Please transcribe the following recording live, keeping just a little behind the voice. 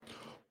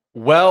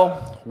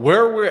Well,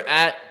 where we're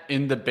at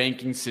in the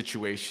banking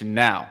situation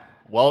now.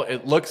 Well,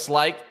 it looks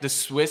like the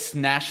Swiss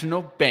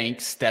National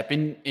Bank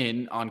stepping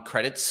in on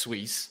Credit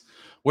Suisse.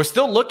 We're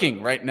still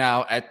looking right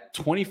now at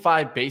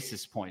 25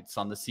 basis points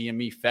on the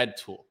CME Fed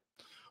tool.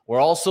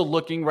 We're also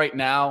looking right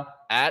now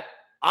at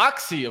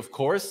Oxy, of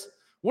course.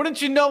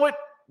 Wouldn't you know it?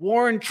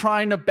 Warren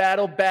trying to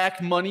battle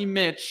back Money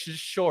Mitch is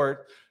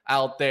short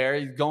out there.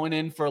 He's going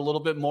in for a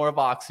little bit more of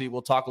Oxy.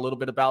 We'll talk a little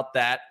bit about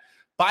that.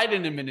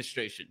 Biden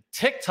administration,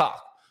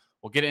 TikTok.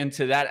 We'll get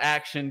into that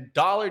action.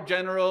 Dollar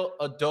General,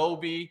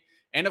 Adobe,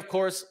 and of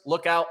course,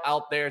 look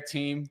out there,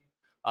 team.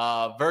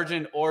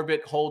 Virgin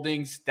Orbit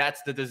Holdings,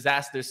 that's the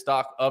disaster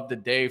stock of the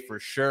day for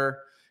sure.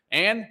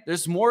 And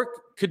there's more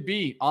could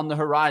be on the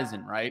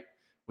horizon, right?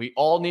 We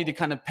all need to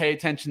kind of pay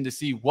attention to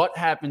see what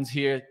happens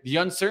here. The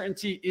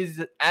uncertainty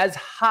is as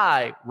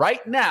high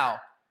right now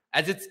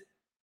as it's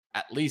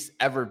at least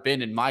ever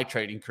been in my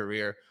trading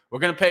career. We're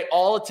going to pay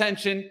all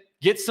attention,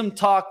 get some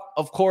talk.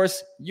 Of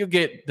course, you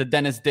get the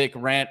Dennis Dick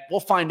rant. We'll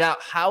find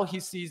out how he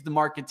sees the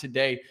market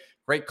today.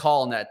 Great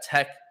call on that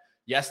tech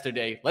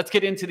yesterday. Let's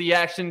get into the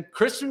action.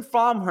 Christian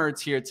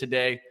Fromhertz here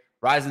today.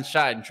 Rise and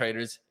shine,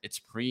 traders. It's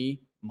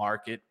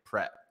pre-market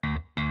prep.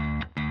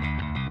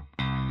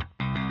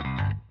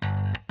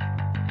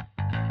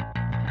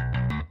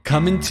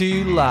 Coming to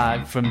you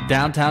live from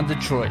downtown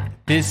Detroit,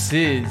 this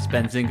is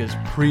Benzinga's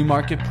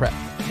Pre-Market Prep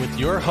with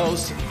your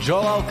hosts,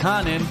 Joel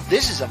Elconin.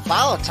 This is a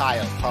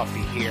volatile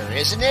puppy here,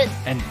 isn't it?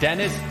 And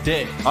Dennis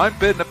Dick. I'm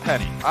bidding a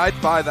penny. I'd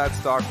buy that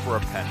stock for a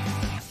penny.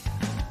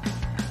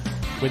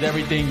 With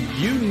everything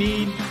you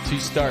need to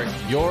start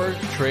your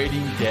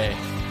trading day.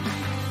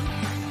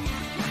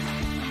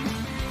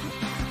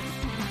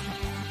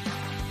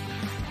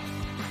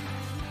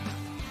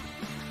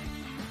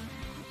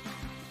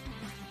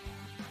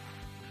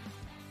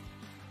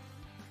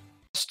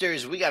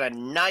 We got a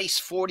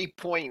nice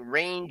 40-point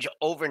range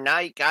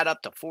overnight, got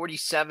up to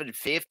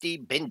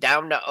 47.50, been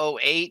down to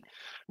 08.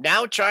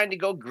 Now trying to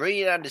go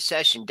green on the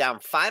session, down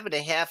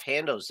 5.5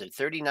 handles at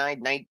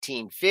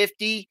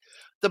 39.1950.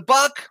 The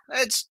buck,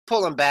 it's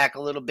pulling back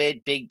a little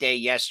bit. Big day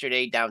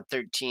yesterday, down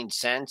 13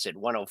 cents at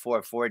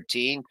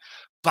 104.14.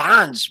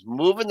 Bonds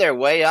moving their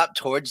way up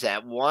towards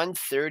that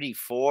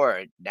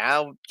 134.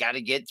 Now got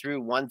to get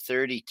through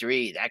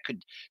 133. That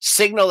could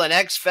signal an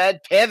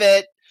ex-Fed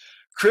pivot.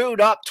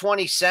 Crude up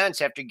 20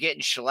 cents after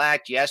getting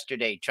shellacked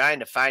yesterday, trying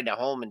to find a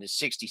home in the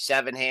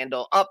 67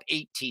 handle, up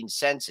 18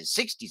 cents at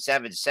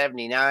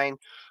 67.79.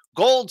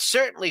 Gold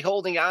certainly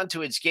holding on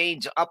to its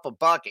gains, up a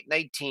buck at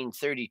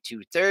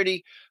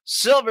 1932.30.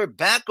 Silver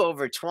back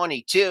over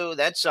 22.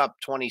 That's up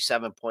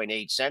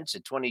 27.8 cents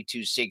at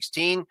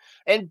 22.16.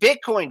 And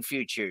Bitcoin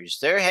futures,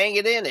 they're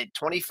hanging in at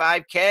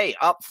 25K,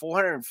 up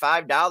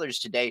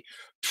 $405 today.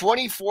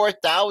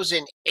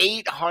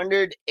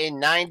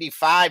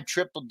 24,895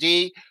 triple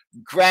D.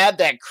 Grab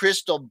that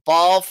crystal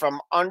ball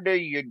from under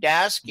your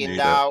desk and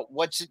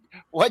what's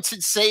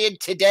it saying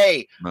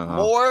today?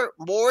 More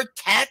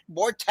tech.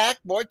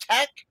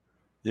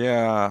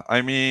 Yeah,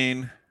 I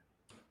mean,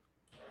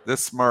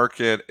 this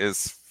market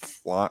is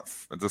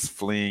just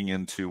fleeing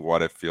into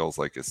what it feels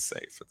like is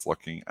safe. It's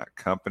looking at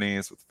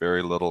companies with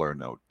very little or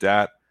no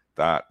debt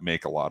that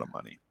make a lot of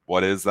money.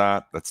 What is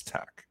that? That's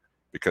tech.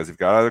 Because you've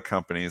got other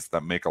companies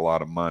that make a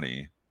lot of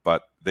money,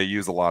 but they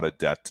use a lot of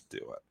debt to do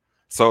it.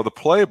 So the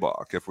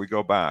playbook, if we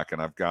go back,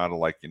 and I've got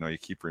to you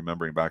keep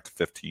remembering back to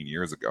 15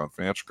 years ago in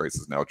financial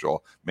crisis now,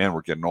 Joel, man,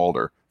 we're getting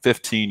older.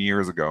 15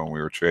 years ago when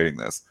we were trading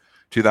this,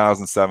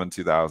 2007,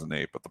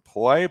 2008. But the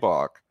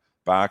playbook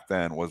back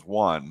then was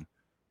 1,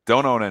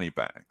 don't own any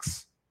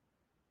banks.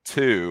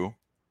 2,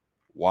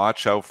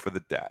 watch out for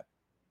the debt.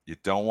 You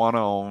don't want to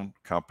own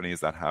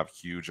companies that have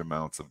huge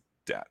amounts of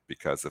debt,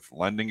 because if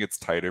lending gets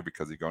tighter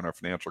because you go into a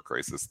financial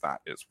crisis,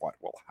 that is what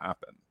will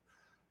happen.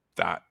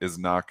 That is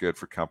not good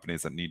for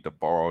companies that need to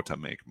borrow to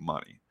make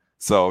money.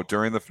 So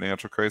during the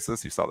financial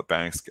crisis, you saw the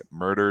banks get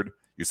murdered.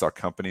 You saw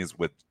companies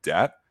with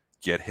debt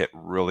get hit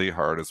really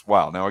hard as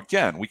well. Now,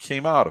 again, we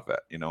came out of it,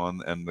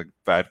 and the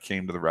Fed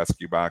came to the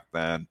rescue back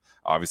then,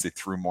 obviously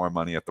threw more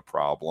money at the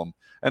problem.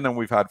 And then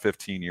we've had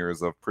 15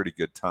 years of pretty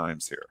good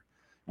times here.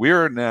 We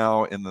are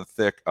now in the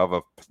thick of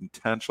a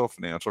potential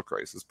financial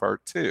crisis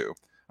part 2.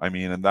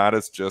 And that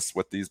is just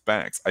with these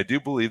banks. I do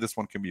believe this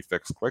one can be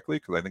fixed quickly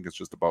because I think it's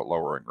just about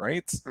lowering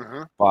rates.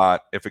 Mm-hmm.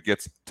 But if it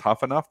gets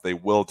tough enough, they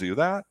will do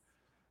that.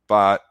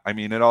 But,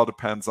 it all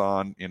depends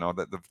on,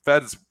 that the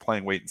Fed is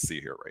playing wait and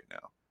see here right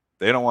now.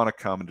 They don't want to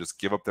come and just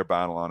give up their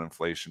battle on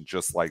inflation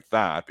just like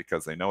that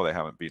because they know they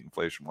haven't beaten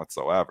inflation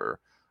whatsoever.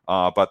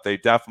 But they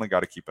definitely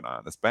got to keep an eye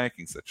on this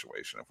banking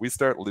situation. If we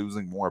start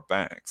losing more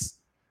banks,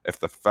 if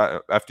the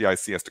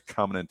FDIC has to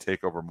come in and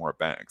take over more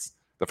banks,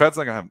 the Fed's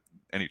not going to have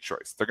any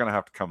choice. They're going to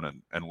have to come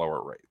in and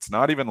lower rates,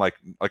 not even like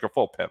a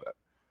full pivot.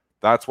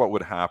 That's what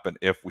would happen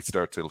if we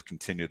start to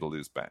continue to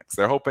lose banks.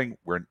 They're hoping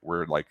we're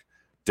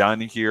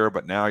done here,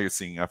 but now you're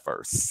seeing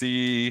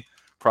FRC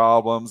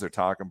problems.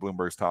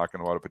 Bloomberg's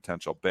talking about a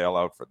potential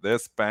bailout for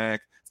this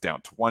bank. It's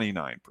down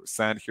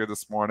 29% here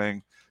this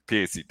morning.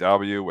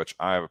 PACW, which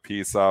I have a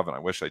piece of, and I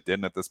wish I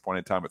didn't at this point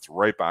in time. It's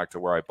right back to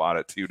where I bought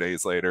it 2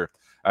 days later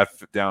at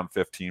down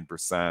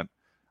 15%.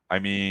 I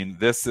mean,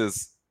 this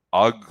is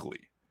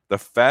ugly. The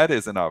Fed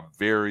is in a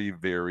very,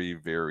 very,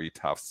 very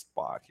tough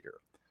spot here.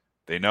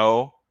 They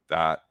know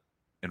that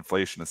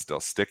inflation is still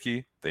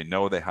sticky. They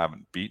know they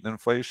haven't beaten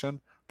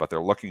inflation, but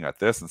they're looking at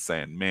this and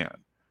saying, man,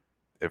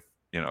 if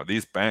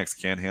these banks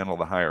can't handle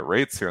the higher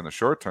rates here in the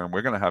short term,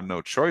 we're going to have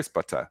no choice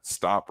but to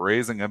stop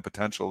raising and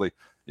potentially,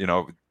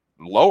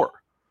 lower.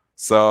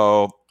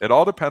 So it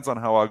all depends on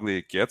how ugly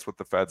it gets with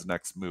the Fed's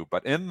next move.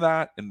 But in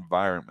that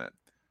environment,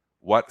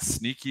 what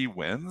sneaky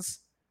wins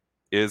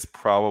is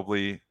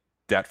probably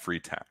debt-free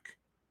tech.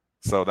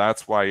 So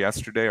that's why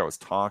yesterday I was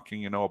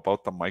talking,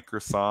 about the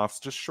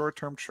Microsofts, just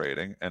short-term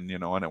trading, and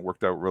and it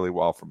worked out really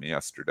well for me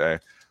yesterday,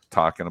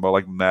 talking about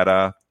like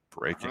Meta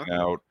breaking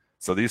out.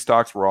 So these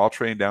stocks were all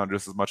trading down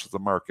just as much as the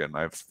market, and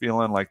I was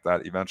feeling like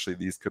that eventually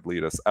these could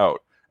lead us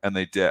out, and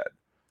they did.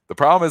 The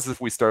problem is if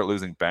we start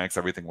losing banks,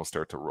 everything will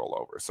start to roll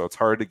over. So it's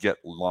hard to get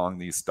long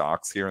these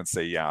stocks here and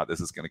say, yeah,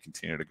 this is going to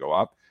continue to go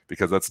up,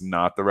 because that's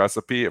not the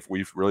recipe. If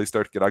we really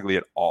start to get ugly,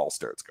 it all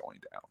starts going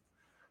down.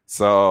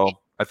 So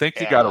I think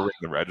you got to ring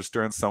the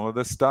register in some of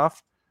this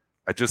stuff.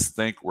 I just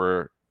think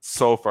we're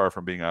so far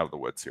from being out of the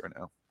woods here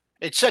now.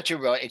 It's such a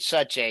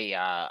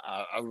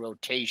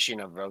rotation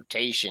of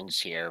rotations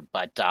here,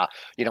 but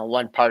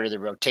one part of the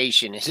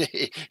rotation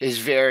is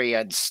very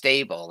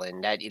unstable,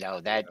 and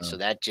so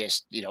that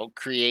just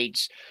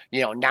creates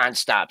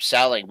nonstop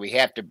selling. We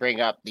have to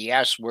bring up the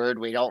S word.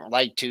 We don't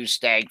like to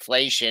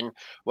stagflation.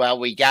 Well,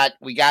 we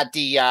definitely got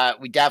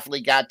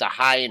the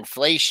high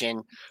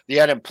inflation.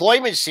 The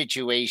unemployment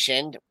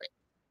situation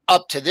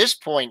up to this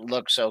point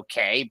looks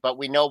okay, but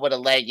we know what a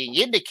lagging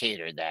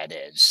indicator that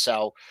is.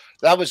 So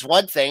that was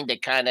one thing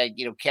that kind of,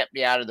 kept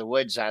me out of the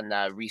woods on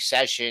the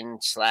recession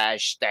 /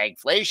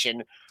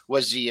 stagflation,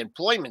 was the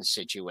employment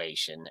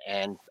situation.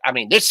 And I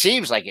mean, this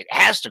seems like it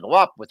has to go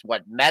up with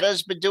what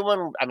Meta's been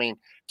doing. I mean,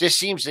 just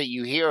seems that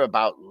you hear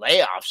about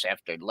layoffs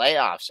after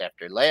layoffs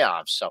after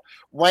layoffs. So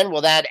when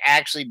will that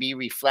actually be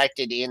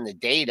reflected in the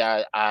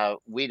data?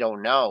 We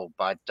don't know,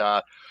 but,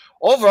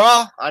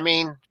 overall, I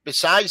mean,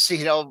 besides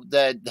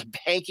the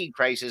banking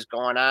crisis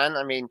going on,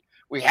 I mean,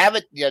 we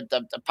haven't.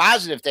 The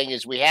positive thing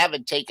is we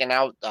haven't taken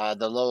out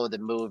the low of the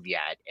move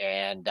yet,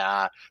 and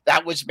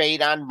that was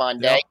made on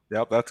Monday.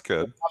 Yep, that's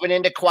good. We're coming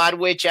into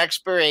quad-witch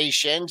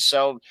expiration,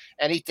 so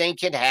anything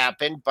can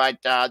happen.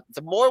 But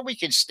the more we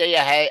can stay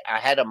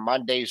ahead of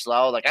Monday's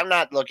low, like I'm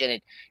not looking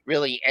at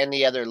really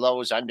any other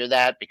lows under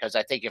that, because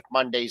I think if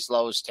Monday's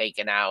low is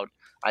taken out,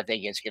 I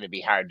think it's going to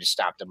be hard to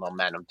stop the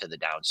momentum to the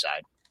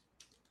downside.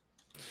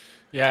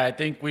 Yeah, I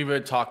think we were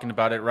talking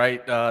about it,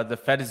 right? The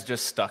Fed is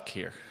just stuck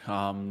here.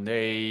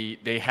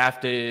 They have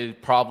to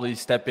probably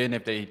step in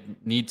if they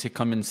need to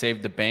come and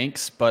save the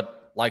banks.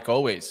 But like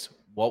always,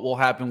 what will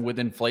happen with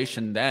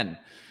inflation then?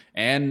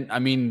 And I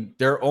mean,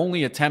 their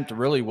only attempt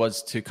really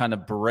was to kind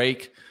of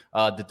break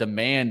the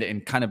demand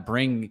and kind of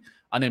bring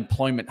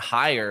unemployment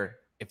higher.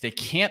 If they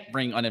can't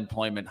bring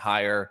unemployment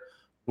higher,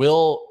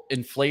 will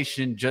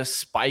inflation just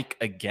spike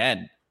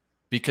again?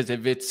 Because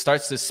if it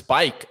starts to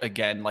spike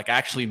again, like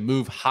actually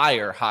move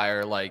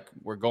higher, like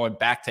we're going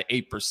back to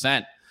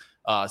 8%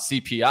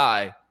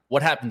 CPI,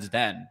 what happens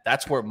then?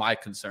 That's where my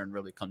concern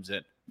really comes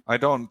in. I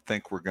don't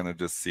think we're going to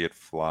just see it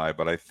fly,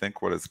 but I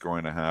think what is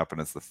going to happen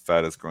is the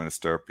Fed is going to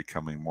start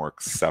becoming more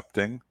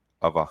accepting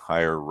of a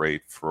higher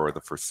rate for the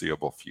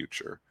foreseeable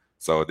future.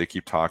 So they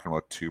keep talking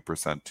about 2%,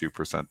 2%,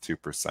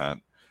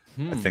 2%.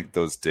 I think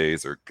those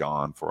days are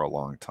gone for a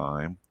long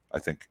time. I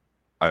think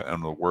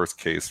and the worst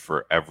case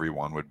for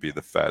everyone would be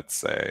the Fed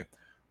say,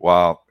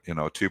 well,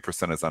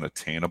 2% is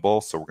unattainable,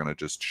 so we're going to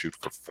just shoot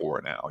for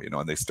 4 now,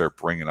 and they start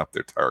bringing up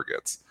their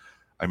targets.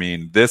 I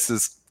mean, this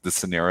is the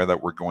scenario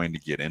that we're going to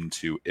get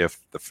into if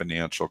the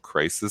financial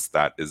crisis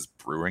that is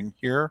brewing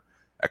here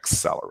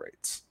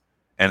accelerates.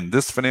 And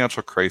this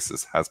financial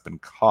crisis has been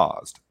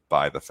caused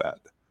by the Fed.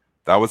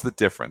 That was the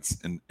difference.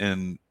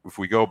 In if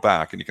we go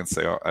back, and you can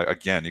say,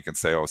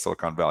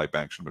 Silicon Valley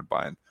Bank should have been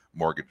buying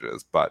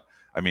mortgages, but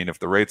I mean, if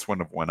the rates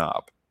wouldn't have went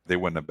up, they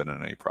wouldn't have been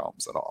in any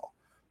problems at all.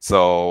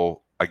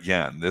 So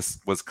again, this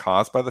was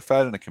caused by the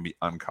Fed, and it can be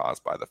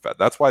uncaused by the Fed.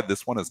 That's why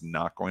this one is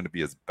not going to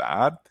be as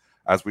bad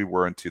as we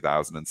were in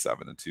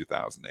 2007 and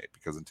 2008,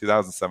 because in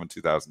 2007,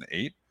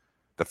 2008,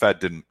 the Fed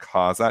didn't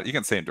cause that. You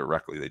can say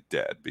indirectly they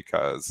did,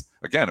 because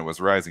again, it was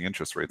rising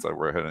interest rates that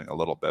were hitting a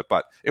little bit,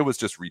 but it was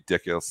just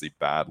ridiculously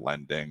bad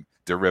lending,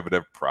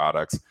 derivative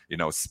products,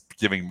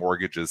 giving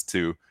mortgages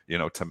to,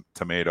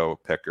 tomato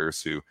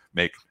pickers who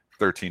make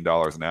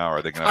 $13 an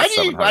hour. They're going to have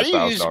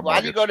 $700,000. Why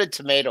do you go to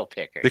tomato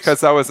pickers?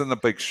 Because that was in the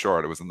Big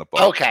Short. It was in the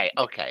book. Okay.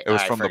 It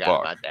was from the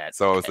book.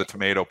 So it was the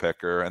tomato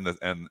picker and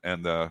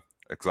the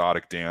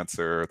exotic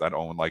dancer that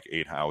owned like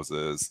 8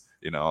 houses.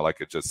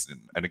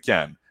 And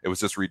again, it was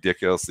just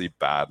ridiculously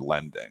bad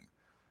lending.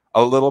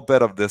 A little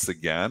bit of this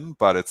again,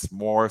 but it's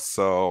more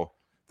so.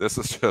 This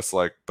is just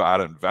like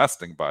bad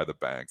investing by the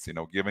banks.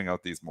 Giving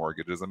out these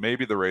mortgages, and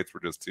maybe the rates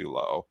were just too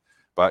low.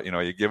 But,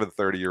 you give a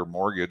 30-year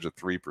mortgage at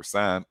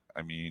 3%.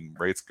 I mean,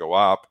 rates go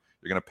up,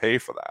 you're going to pay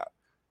for that.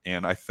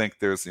 And I think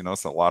there's,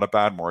 a lot of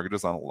bad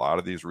mortgages on a lot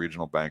of these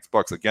regional banks'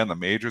 books. Again, the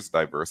majors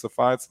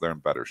diversified, so they're in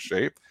better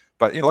shape.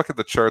 But look at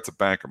the charts of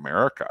Bank of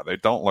America. They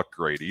don't look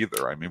great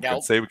either. I mean, we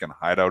can say we can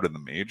hide out in the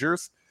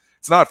majors.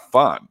 It's not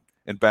fun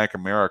in Bank of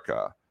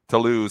America to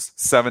lose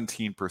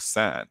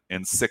 17%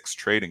 in 6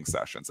 trading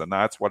sessions. And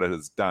that's what it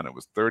has done. It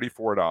was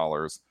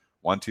 $34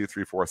 1, 2,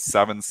 3, 4,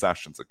 7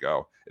 sessions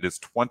ago. It is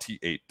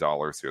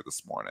 $28 here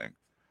this morning.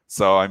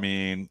 So, I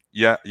mean,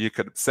 yeah, you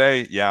could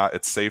say, yeah,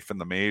 it's safe in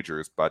the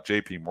majors, but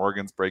JP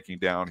Morgan's breaking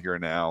down here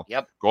now.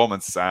 Yep.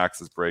 Goldman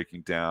Sachs is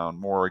breaking down.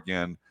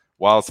 Morgan,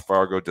 Wells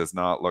Fargo does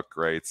not look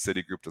great.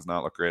 Citigroup does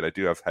not look great. I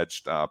do have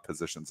hedged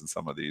positions in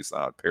some of these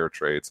pair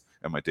trades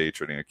in my day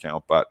trading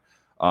account, but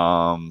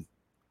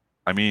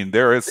I mean,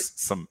 there is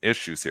some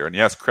issues here. And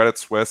yes, Credit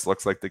Suisse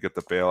looks like they get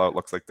the bailout.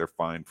 Looks like they're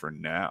fine for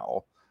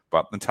now,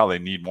 but until they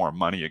need more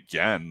money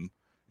again,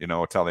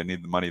 until they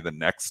need the money the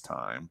next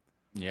time.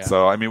 Yeah.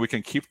 So, I mean, we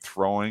can keep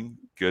throwing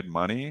good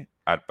money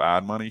at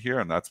bad money here,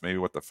 and that's maybe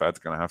what the Fed's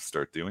going to have to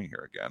start doing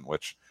here again,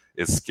 which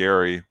is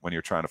scary when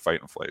you're trying to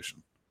fight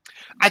inflation.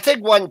 I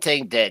think one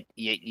thing that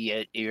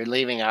you're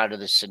leaving out of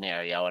the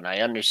scenario, and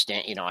I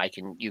understand,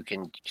 you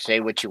can say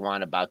what you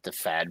want about the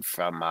Fed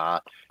from,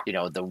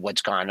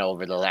 what's gone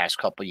over the last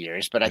couple of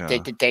years, but I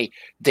think that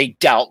they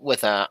dealt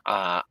with a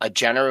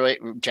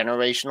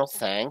generational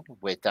thing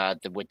with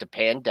the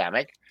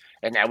pandemic.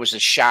 And that was a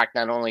shock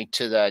not only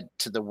to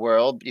the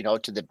world,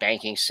 to the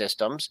banking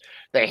systems.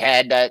 They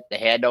had to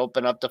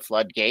open up the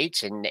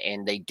floodgates, and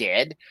they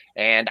did.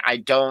 And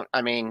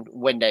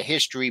when the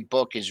history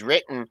book is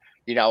written,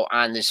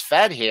 on this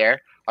Fed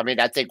here, I mean,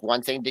 I think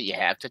one thing that you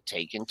have to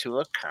take into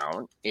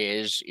account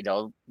is,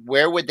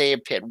 where would they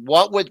have been?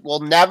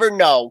 We'll never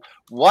know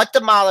what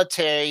the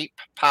monetary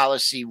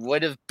policy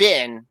would have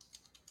been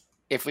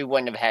if we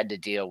wouldn't have had to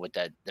deal with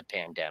the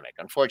pandemic.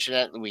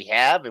 Unfortunately, we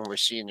have, and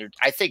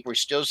I think we're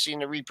still seeing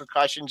the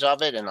repercussions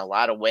of it in a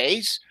lot of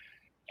ways,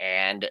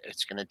 and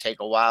it's going to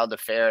take a while to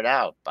ferret it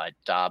out. But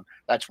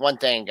that's one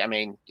thing. I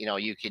mean,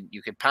 you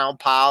could pound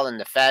Powell and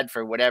the Fed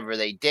for whatever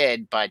they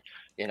did, but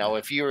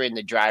if you were in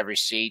the driver's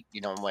seat,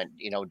 when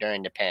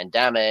during the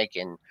pandemic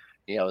and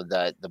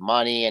the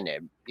money and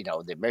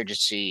the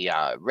emergency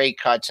rate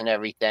cuts and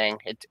everything,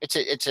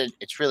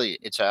 it's really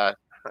a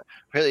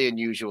really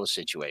unusual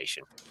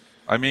situation.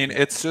 I mean,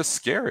 it's just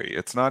scary.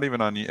 It's not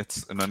even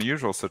it's an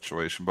unusual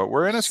situation, but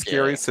we're in a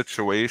scary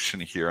situation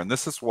here. And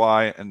this is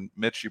why, and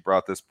Mitch, you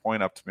brought this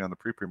point up to me on the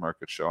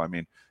pre-market show. I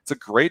mean, it's a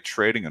great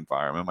trading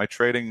environment. My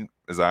trading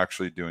is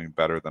actually doing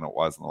better than it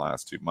was in the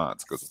last 2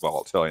 months because the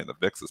volatility and the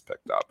VIX has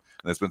picked up.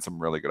 And there's been some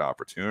really good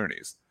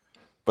opportunities.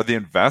 But the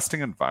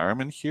investing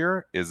environment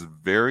here is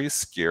very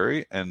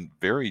scary and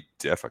very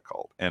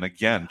difficult. And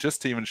again,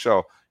 just to even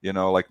show,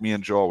 like me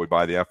and Joel, we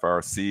buy the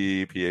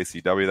FRC,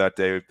 PACW that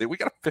day. We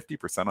got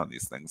 50% on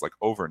these things like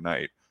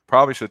overnight.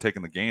 Probably should have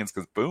taken the gains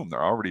because boom,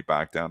 they're already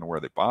back down to where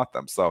they bought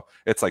them. So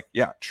it's like,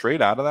 yeah,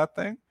 trade out of that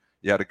thing.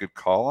 You had a good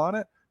call on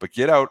it, but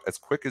get out as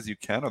quick as you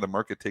can or the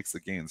market takes the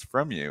gains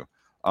from you.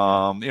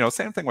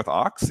 Same thing with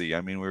Oxy.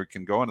 I mean, we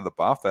can go into the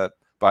Buffett,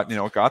 but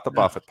got the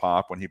Buffett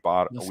pop when he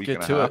bought a week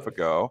and a half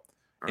ago.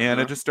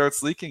 And it just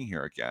starts leaking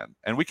here again.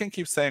 And we can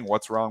keep saying,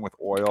 what's wrong with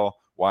oil?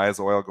 Why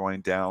is oil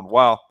going down?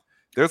 Well,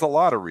 there's a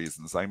lot of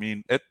reasons. I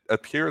mean, it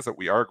appears that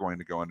we are going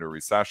to go into a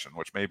recession,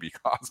 which may be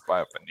caused by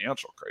a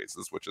financial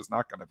crisis, which is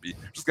not going to be,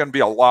 just going to be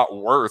a lot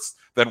worse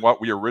than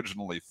what we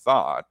originally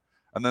thought.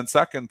 And then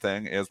second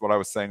thing is what I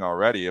was saying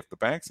already. If the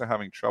banks are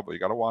having trouble, you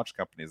got to watch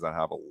companies that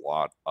have a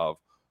lot of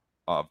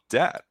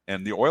debt.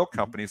 And the oil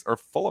companies are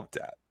full of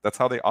debt. That's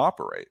how they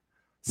operate.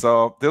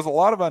 So there's a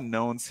lot of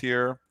unknowns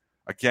here.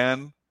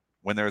 Again,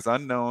 when there's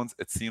unknowns,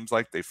 it seems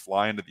like they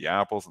fly into the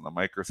Apples and the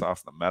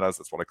Microsofts and the Metas.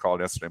 That's what I called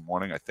yesterday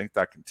morning. I think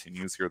that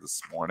continues here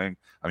this morning.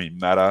 I mean,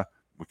 Meta,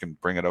 we can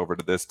bring it over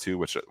to this too,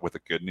 which with a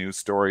good news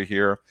story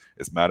here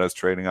is Meta's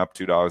trading up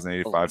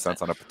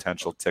 $2.85 on a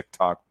potential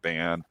TikTok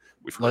ban.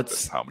 We've heard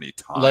this how many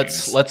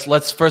times?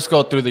 Let's first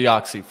go through the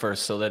Oxy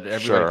first so that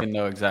everybody can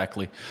know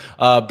exactly.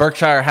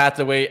 Berkshire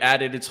Hathaway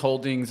added its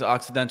holdings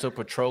Occidental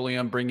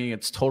Petroleum, bringing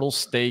its total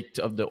stake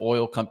of the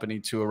oil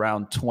company to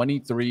around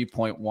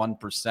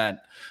 23.1%.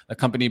 The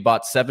company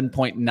bought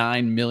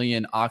 7.9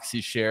 million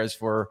Oxy shares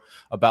for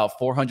about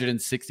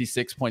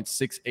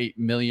 $466.68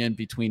 million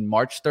between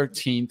March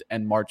 13th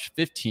and March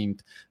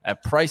 15th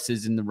at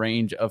prices in the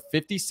range of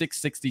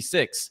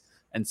 $56.66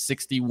 and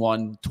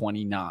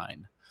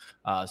 $61.29.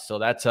 So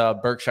that's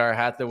Berkshire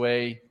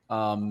Hathaway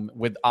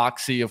with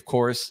Oxy, of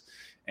course.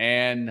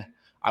 And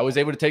I was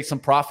able to take some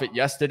profit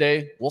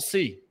yesterday. We'll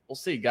see,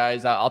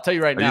 guys. I'll tell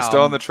you right now. Are you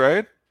still in the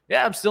trade?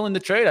 Yeah, I'm still in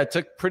the trade. I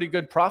took pretty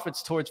good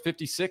profits towards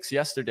 56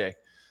 yesterday.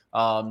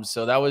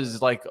 So that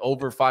was like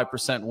over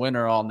 5%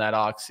 winner on that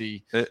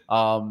Oxy.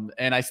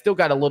 And I still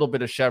got a little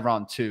bit of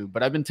Chevron too,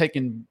 but I've been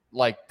taking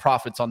like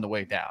profits on the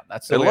way down.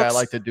 That's the way I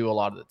like to do a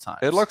lot of the time.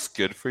 It looks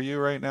good for you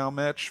right now,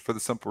 Mitch, for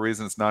the simple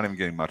reason it's not even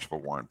getting much of a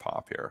Warren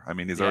pop here. I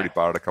mean, he's already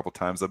bought it a couple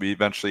times. There'll be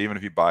eventually, even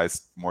if he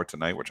buys more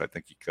tonight, which I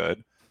think he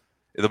could,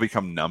 it'll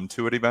become numb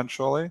to it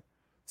eventually.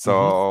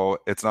 So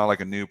it's not like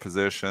a new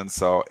position.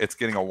 So it's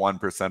getting a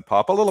 1%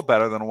 pop, a little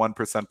better than a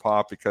 1%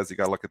 pop because you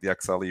got to look at the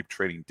XLE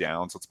trading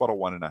down. So it's about a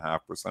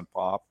 1.5%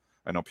 pop.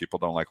 I know people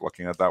don't like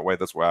looking at it that way.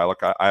 That's why I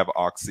look. I have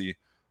Oxy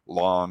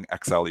long,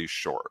 XLE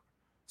short.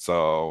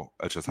 So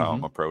that's just how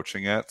I'm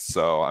approaching it.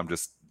 So I'm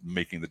just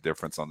making the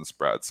difference on the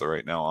spread. So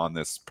right now on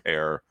this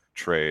pair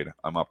trade,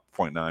 I'm up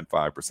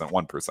 0.95%,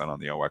 1% on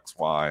the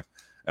OXY,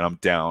 and I'm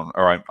down,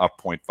 or I'm up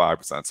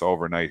 0.5%. So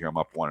overnight here, I'm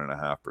up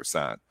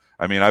 1.5%.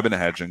 I mean, I've been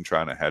hedging,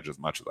 trying to hedge as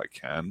much as I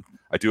can.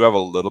 I do have a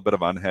little bit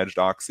of unhedged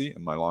Oxy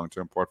in my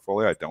long-term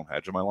portfolio. I don't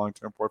hedge in my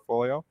long-term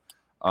portfolio.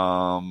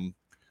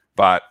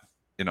 But,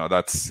 you know,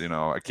 that's, you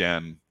know,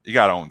 again, you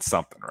got to own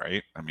something,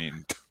 right? I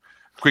mean,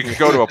 we could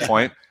go to a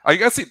point. I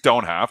guess you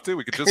don't have to.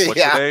 We could just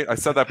liquidate. I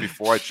said that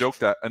before. I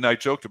joked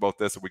about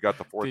this. If we got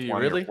the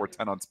 420 or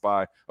 410 on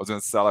SPY, I was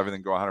going to sell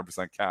everything, go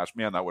 100% cash.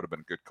 Man, that would have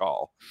been a good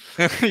call.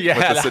 With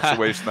the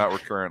situation that we're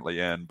currently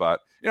in.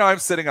 But you know, I'm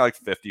sitting at like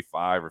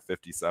 55 or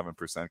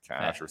 57%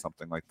 cash or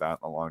something like that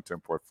in a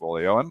long-term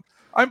portfolio, and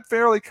I'm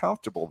fairly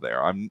comfortable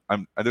there. I'm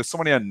there's so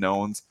many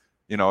unknowns.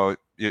 You know,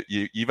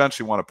 you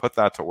eventually want to put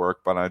that to work,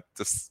 but I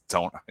just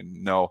don't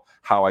know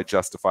how I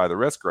justify the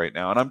risk right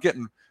now, and I'm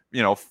getting,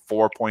 you know,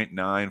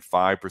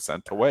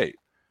 4.95% to wait.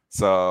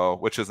 So,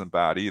 which isn't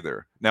bad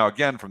either. Now,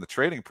 again, from the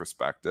trading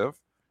perspective,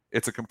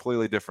 it's a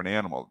completely different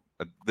animal.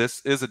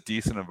 This is a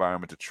decent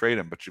environment to trade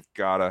in, but you've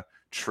got to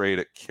trade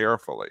it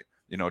carefully.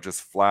 You know,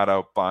 just flat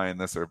out buying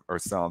this or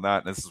selling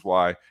that. And this is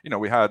why, you know,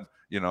 we had,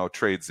 you know,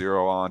 Trade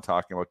Zero on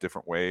talking about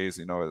different ways,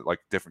 you know, like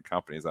different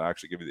companies that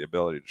actually give you the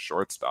ability to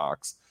short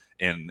stocks.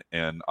 And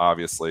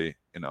obviously,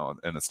 you know,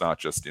 and it's not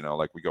just, you know,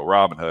 like we go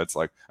Robinhood. It's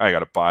like, I got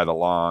to buy the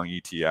long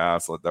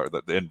ETFs,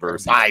 the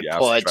inverse buy ETFs,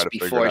 puts, try to be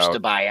figure forced out, to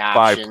buy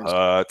options,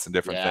 buy puts and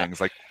different things.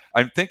 Like,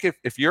 I think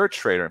if you're a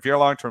trader, if you're a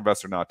long-term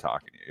investor, not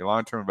talking to you, you're a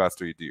long-term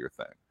investor, you do your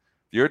thing.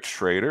 If you're a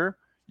trader,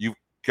 you've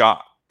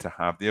got to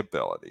have the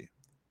ability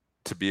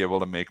to be able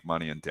to make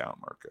money in down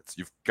markets.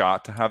 You've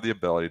got to have the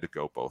ability to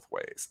go both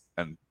ways.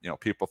 And, you know,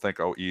 people think,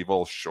 oh,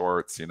 evil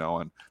shorts, you know,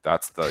 and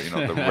that's the, you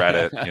know, the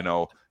Reddit, you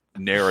know,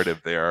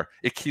 narrative there.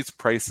 It keeps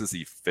prices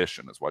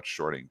efficient is what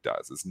shorting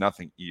does. There's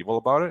nothing evil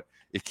about it.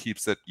 It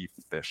keeps it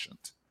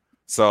efficient.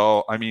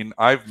 So, I mean,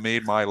 I've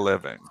made my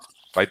living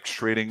by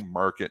trading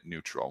market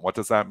neutral. What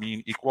does that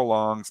mean? Equal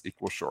longs,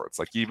 equal shorts.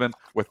 Like even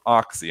with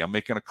Oxy, I'm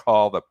making a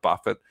call that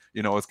Buffett,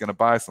 you know, is going to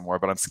buy some more,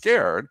 but I'm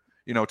scared,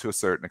 you know, to a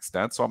certain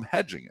extent. So I'm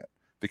hedging it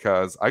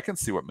because I can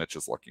see what Mitch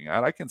is looking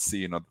at. I can see,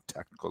 you know, the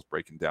technicals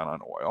breaking down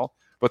on oil,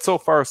 but so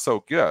far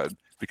so good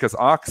because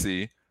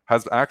Oxy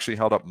has actually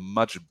held up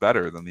much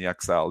better than the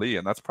XLE.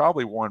 And that's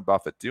probably Warren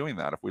Buffett doing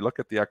that. If we look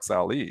at the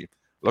XLE,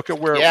 look at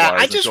where it was. Yeah,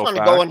 I just want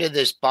to go into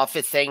this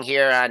Buffett thing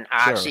here on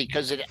Oxy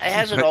because it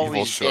hasn't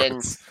always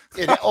been,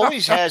 it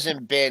always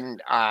hasn't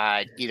been,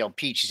 you know,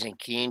 peaches and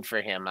keen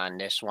for him on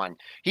this one.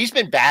 He's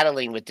been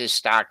battling with this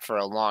stock for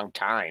a long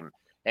time.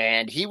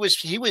 And he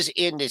was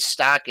in this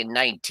stock in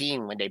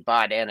 19 when they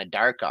bought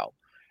Anadarko.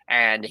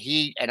 And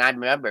I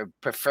remember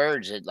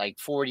preferreds at like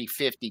 40,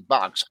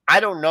 $50. I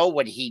don't know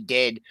what he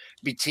did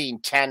between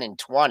 10 and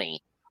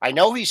 20. I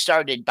know he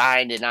started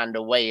buying it on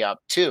the way up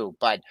too,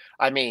 but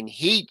I mean,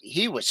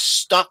 he was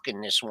stuck in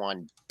this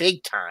one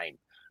big time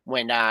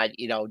when,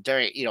 you know,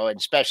 during, you know,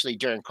 especially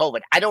during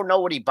COVID. I don't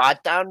know what he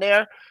bought down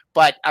there,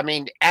 but I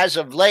mean, as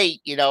of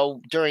late, you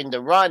know, during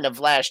the run of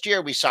last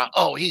year, we saw,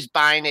 oh, he's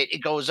buying it.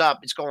 It goes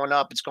up. It's going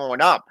up. It's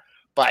going up.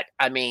 But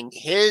I mean,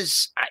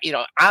 his, you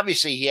know,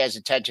 obviously he has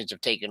intentions of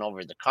taking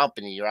over the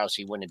company or else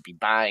he wouldn't be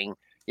buying.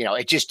 You know,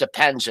 it just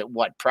depends at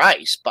what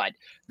price. But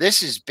this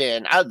has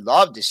been, I'd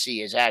love to see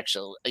his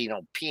actual, you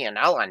know, P&L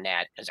on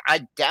that. Because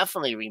I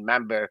definitely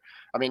remember,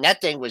 I mean, that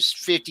thing was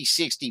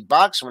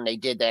 $50-$60 when they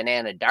did that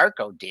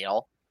Anadarko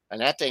deal. And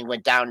that thing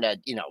went down to,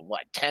 you know,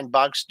 what,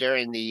 $10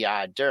 during the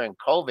during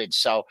COVID.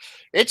 So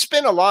it's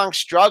been a long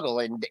struggle.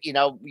 And, you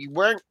know, we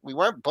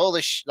weren't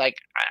bullish like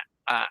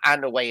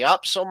on the way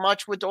up so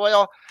much with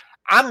oil.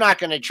 I'm not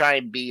going to try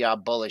and be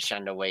bullish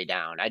on the way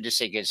down. I just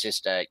think it's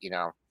just a, you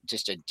know,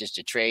 just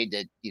a trade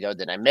that, you know,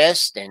 that I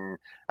missed. And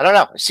I don't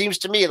know. It seems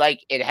to me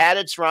like it had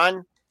its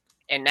run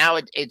and now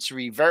it's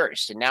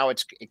reversed and now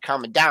it's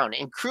coming down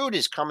and crude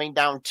is coming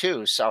down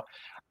too. So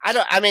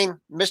I mean,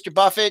 Mr.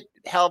 Buffett,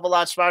 hell of a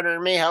lot smarter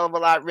than me, hell of a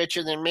lot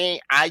richer than me.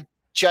 I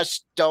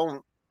just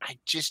don't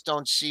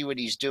see what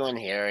he's doing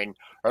here, and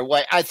or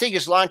what I think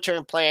his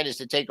long-term plan is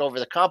to take over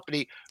the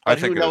company. But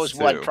who knows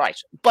what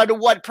price? But at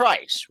what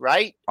price,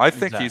 right? I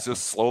think he's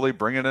just slowly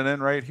bringing it in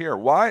right here.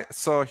 Why?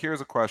 So here's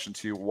a question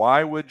to you: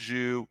 why would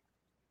you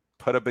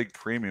put a big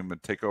premium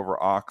and take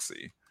over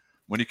Oxy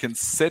when you can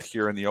sit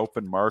here in the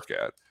open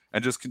market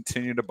and just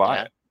continue to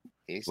buy it?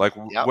 Like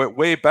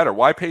way better.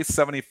 Why pay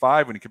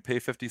 75 when you can pay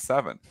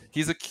 57?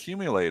 He's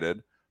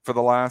accumulated for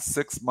the last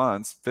 6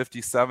 months,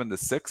 57 to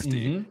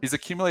 60. He's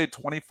accumulated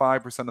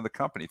 25% of the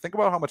company. Think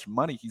about how much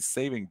money he's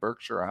saving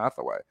Berkshire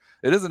Hathaway.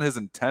 It isn't his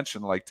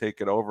intention to like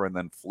take it over and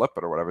then flip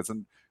it or whatever.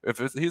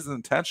 It's his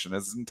intention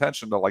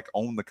to like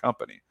own the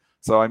company.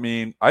 So, I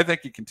mean, I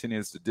think he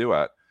continues to do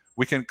it.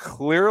 we can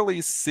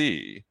clearly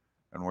see,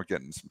 and we're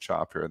getting some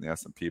chop here in the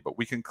S&P, but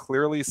we can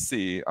clearly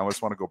see, I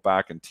just want to go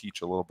back and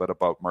teach a little bit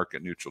about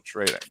market neutral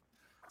trading.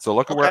 So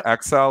look at where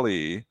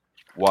XLE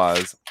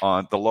was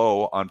on the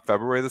low on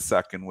February the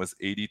 2nd was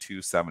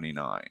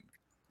 82.79.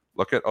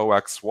 Look at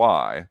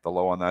OXY, the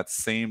low on that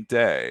same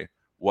day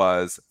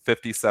was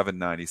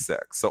 57.96.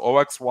 So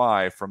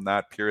OXY from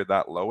that period,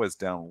 that low is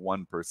down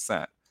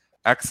 1%.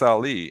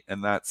 XLE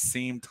in that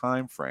same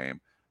time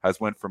frame has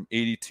went from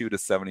 82 to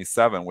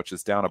 77, which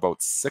is down about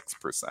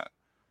 6%.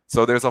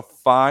 So there's a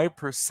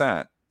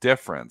 5%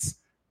 difference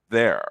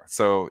there.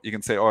 So you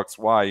can say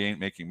OXY, you ain't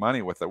making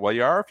money with it. Well,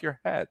 you are if you're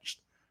hedged,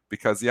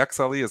 because the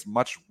XLE is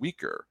much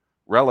weaker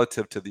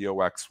relative to the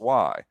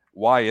OXY.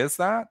 Why is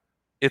that?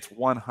 It's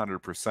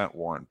 100%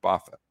 Warren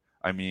Buffett.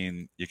 I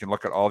mean, you can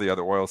look at all the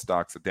other oil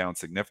stocks that are down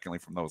significantly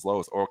from those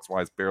lows.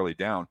 OXY is barely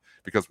down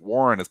because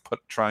Warren is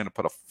trying to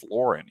put a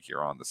floor in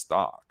here on the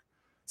stock.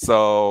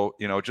 So,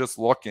 just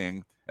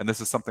looking, and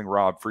this is something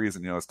Rob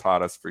Friesen, has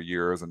taught us for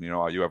years. And,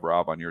 you have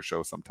Rob on your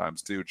show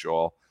sometimes too,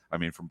 Joel. I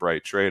mean, from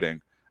Bright Trading.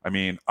 I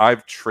mean,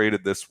 I've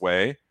traded this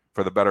way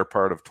for the better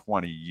part of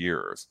 20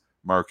 years,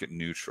 market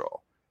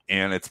neutral.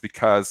 And it's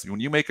because when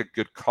you make a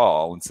good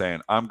call and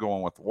saying, I'm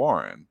going with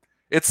Warren,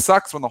 it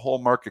sucks when the whole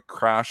market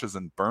crashes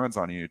and burns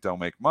on you and you don't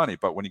make money.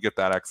 But when you get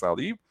that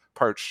XLE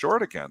part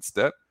short against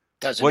it,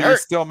 you're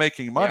still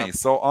making money. Yeah.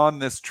 So on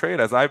this trade,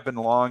 as I've been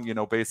long,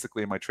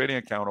 basically in my trading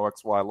account,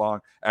 OXY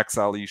long,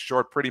 XLE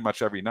short, pretty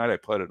much every night I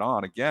put it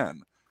on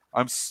again.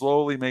 I'm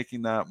slowly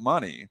making that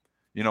money.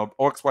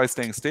 OXY is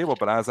staying stable,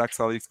 but as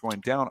XLE is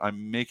going down,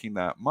 I'm making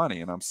that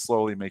money, and I'm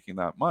slowly making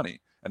that money.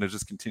 And it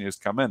just continues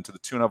to come in to the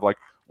tune of like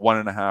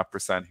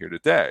 1.5% here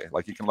today.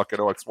 Like you can look at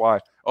OXY,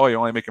 oh, you're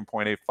only making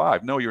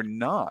 0.85. No, you're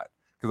not,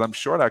 because I'm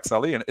short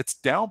XLE and it's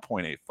down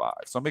 0.85.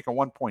 So I'm making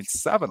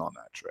 1.7 on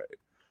that trade.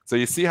 So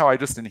you see how I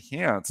just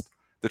enhanced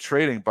the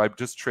trading by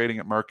just trading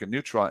at market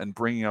neutral and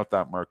bringing out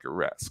that market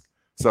risk.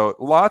 So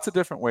lots of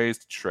different ways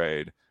to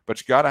trade,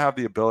 but you got to have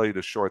the ability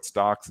to short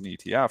stocks and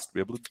ETFs to be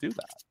able to do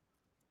that.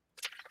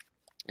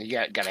 You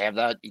got to have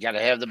that. You got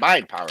to have the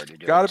buying power to do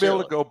it. Got to be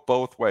able to go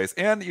both ways,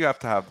 and you have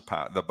to have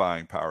the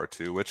buying power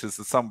too, which is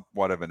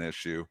somewhat of an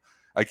issue.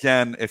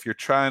 Again, if you're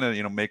trying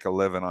to make a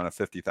living on a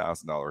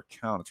 $50,000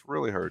 account, it's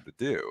really hard to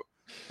do.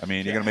 I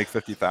mean, you're going to make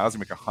 $50,000,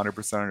 make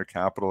 100% of your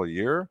capital a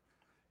year.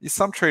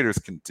 Some traders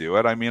can do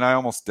it. I mean, I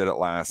almost did it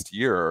last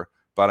year,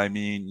 but I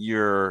mean,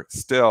 you're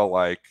still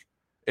like,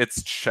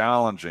 it's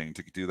challenging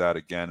to do that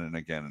again and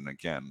again and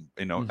again,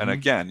 and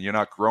again, you're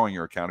not growing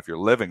your account. If you're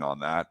living on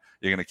that,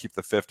 you're going to keep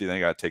the 50, then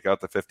you got to take out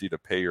the 50 to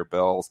pay your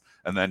bills.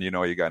 And then,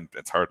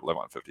 it's hard to live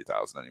on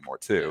 50,000 anymore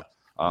too.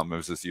 Yeah. I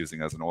was just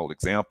using as an old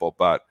example,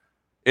 but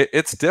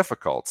it's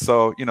difficult.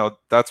 So,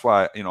 that's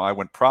why, I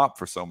went prop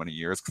for so many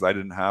years, because I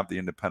didn't have the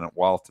independent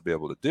wealth to be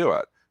able to do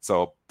it.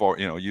 So,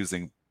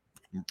 using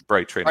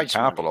Bright Trading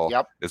Capital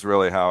is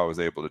really how I was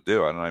able to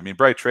do it. And I mean,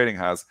 Bright Trading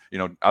has,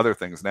 other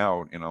things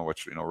now,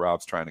 which,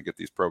 Rob's trying to get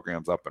these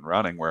programs up and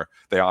running where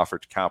they offer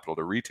capital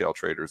to retail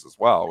traders as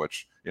well,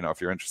 which, if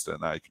you're interested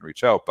in that, you can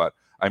reach out. But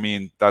I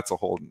mean, that's a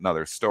whole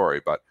nother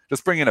story. But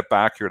just bringing it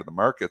back here to the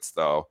markets,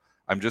 though,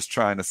 I'm just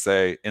trying to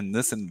say in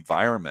this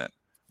environment,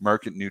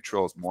 market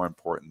neutral is more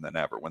important than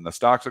ever. When the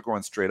stocks are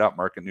going straight up,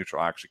 market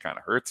neutral actually kind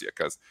of hurts you,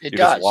 because you're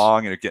just long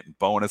and you're getting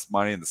bonus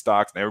money in the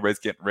stocks, and everybody's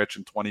getting rich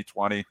in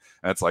 2020.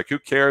 And it's like, who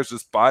cares?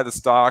 Just buy the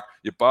stock.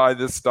 You buy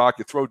this stock,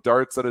 you throw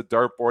darts at a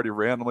dartboard, you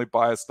randomly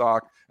buy a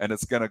stock, and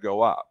it's going to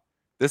go up.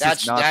 This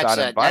is not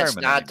that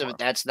environment anymore.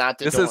 That's not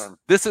the norm.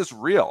 This is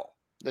real.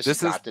 This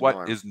is what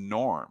norm. Is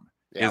norm.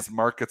 Yep. Is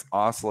markets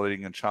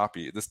oscillating and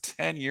choppy. This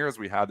 10 years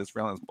we had this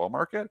relentless bull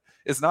market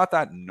is not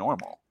that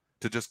normal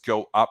to just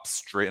go up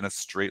straight in a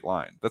straight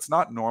line. That's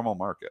not normal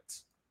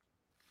markets.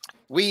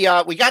 We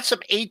got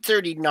some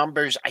 8:30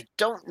 numbers. I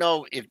don't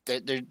know if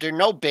they're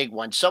no big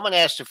ones. Someone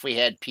asked if we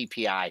had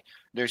PPI.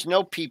 There's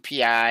no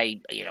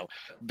PPI.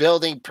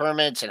 Building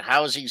permits and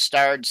housing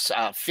starts,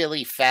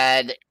 Philly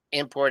Fed,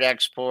 import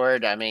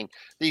export. I mean,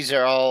 these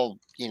are all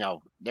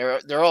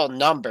they're all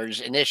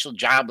numbers, initial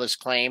jobless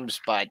claims,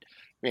 but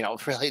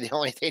really the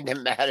only thing that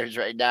matters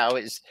right now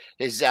is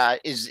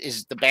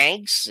the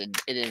banks and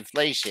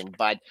inflation.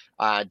 But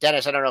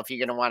Dennis, I don't know if you're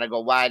going to want to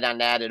go wide on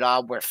that at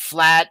all. We're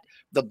flat.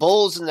 The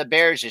bulls and the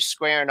bears are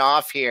squaring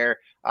off here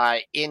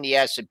in the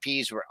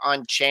S&Ps. We're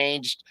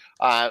unchanged.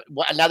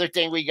 Another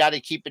thing we got to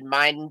keep in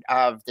mind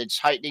that's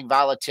heightening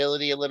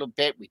volatility a little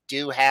bit. We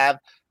do have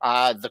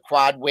the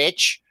quad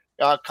witch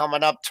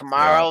coming up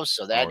tomorrow.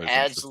 So that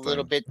adds a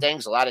little bit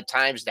things. A lot of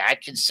times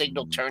that can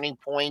signal turning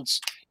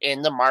points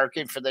in the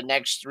market for the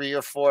next 3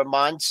 or 4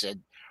 months,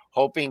 and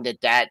hoping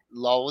that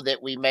low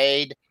that we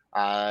made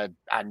on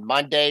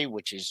Monday,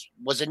 which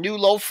was a new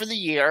low for the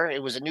year.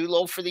 It was a new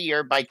low for the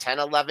year by 10,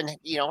 11,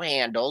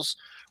 handles.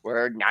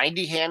 We're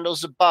 90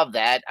 handles above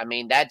that. I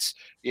mean, that's,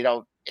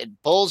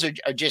 bulls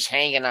are just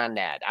hanging on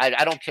that.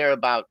 I don't care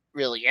about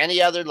really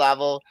any other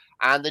level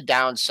on the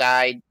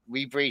downside.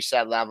 We've reached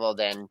that level,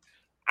 then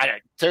I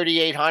don't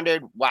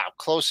 3,800. Wow,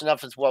 close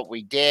enough with what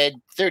we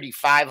did.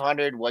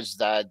 3,500 was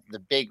the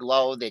big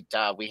low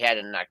that we had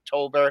in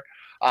October.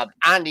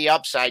 On the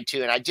upside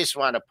too, and I just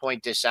want to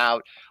point this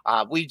out.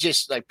 We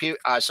just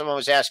someone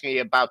was asking me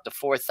about the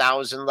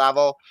 4,000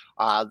 level.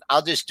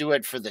 I'll just do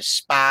it for the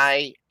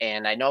SPY,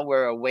 and I know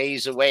we're a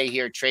ways away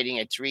here, trading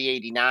at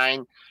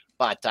 389.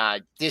 But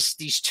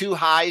these two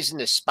highs in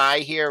the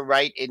SPY here,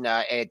 right in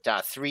at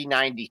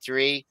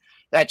 393,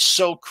 that's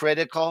so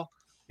critical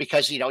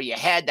because you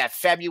had that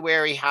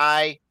February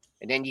high,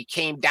 and then you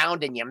came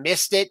down and you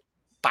missed it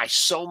by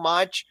so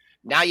much.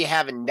 Now you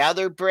have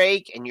another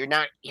break, and you're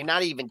not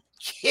even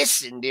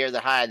kissing near the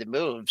high of the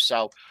move.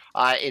 So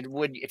it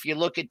would, if you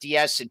look at the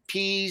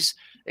S&Ps,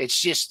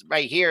 it's just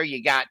right here.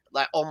 You got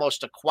like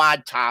almost a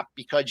quad top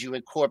because you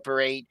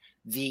incorporate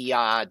the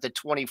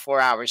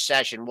 24-hour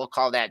session. We'll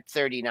call that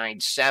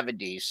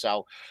 3970.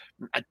 So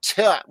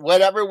until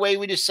whatever way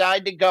we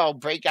decide to go,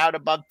 break out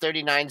above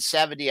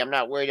 3970. I'm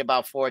not worried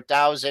about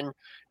 4,000.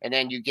 And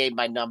then you gave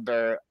my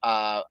number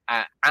on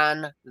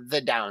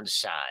the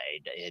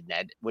downside, and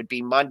that would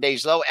be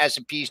Monday's low.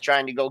 S&P's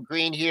trying to go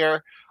green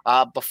here.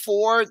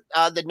 Before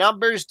the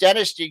numbers,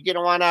 Dennis, you're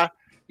gonna want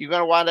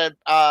to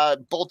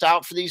bolt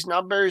out for these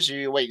numbers, or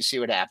you wait and see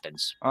what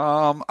happens?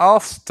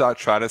 I'll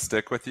try to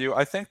stick with you.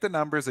 I think the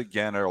numbers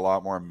again are a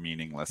lot more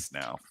meaningless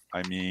now.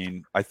 I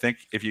mean, I think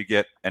if you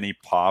get any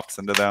pops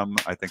into them,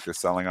 I think they're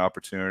selling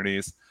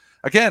opportunities.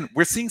 Again,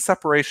 we're seeing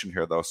separation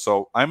here though,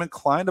 so I'm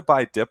inclined to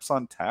buy dips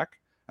on tech.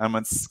 I'm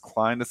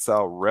inclined to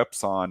sell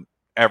rips on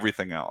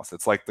everything else.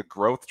 It's like the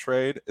growth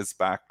trade is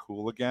back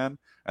cool again,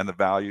 and the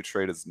value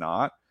trade is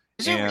not.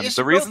 And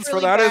the reasons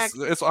for that is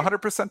it's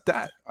 100%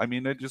 debt. I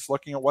mean, just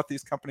looking at what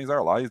these companies are,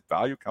 a lot of these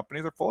value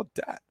companies are full of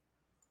debt.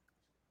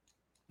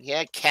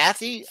 Yeah,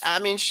 Kathy, I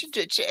mean,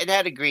 it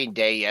had a green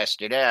day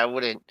yesterday. I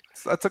wouldn't.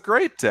 That's a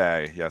great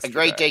day yesterday. A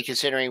great day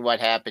considering what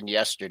happened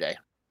yesterday.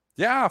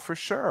 Yeah, for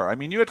sure. I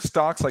mean, you had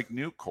stocks like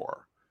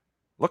Nucor.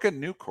 Look at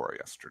Nucor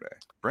yesterday.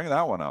 Bring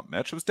that one up,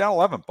 Mitch. It was down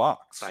 $11.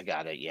 I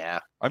got it. Yeah.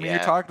 I mean, you're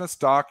talking a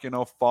stock,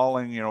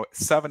 falling,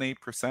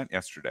 7-8%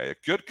 yesterday. A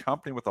good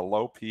company with a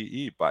low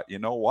PE, but you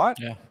know what?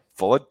 Yeah.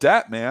 Full of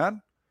debt,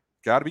 man.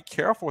 Got to be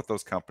careful with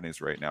those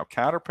companies right now.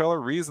 Caterpillar,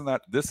 reason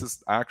that this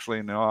is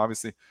actually,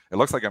 obviously, it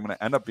looks like I'm going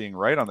to end up being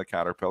right on the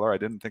Caterpillar. I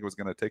didn't think it was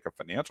going to take a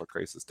financial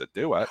crisis to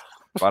do it,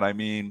 but I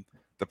mean,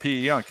 the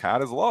PE on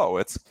Cat is low.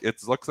 It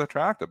looks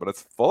attractive, but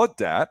it's full of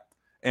debt.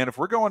 And if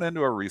we're going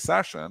into a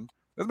recession,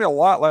 there's going to be a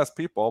lot less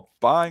people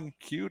buying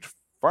huge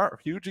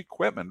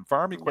equipment,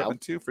 farm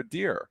equipment too for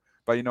Deere,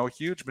 but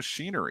huge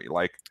machinery.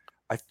 Like,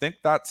 I think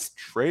that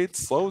trade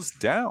slows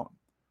down.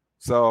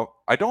 So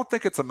I don't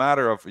think it's a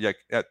matter of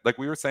like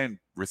we were saying,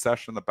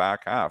 recession in the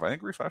back half. I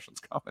think recession's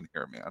coming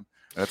here, man.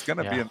 And it's going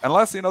to be,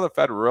 unless, the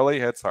Fed really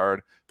hits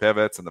hard,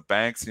 pivots, and the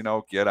banks,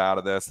 get out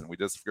of this and we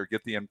just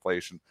get the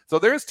inflation. So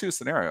there's two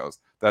scenarios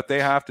that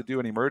they have to do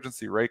an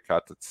emergency rate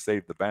cut to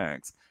save the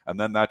banks. And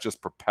then that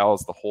just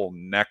propels the whole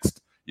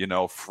next,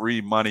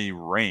 free money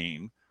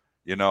reign,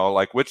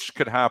 which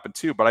could happen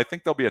too. But I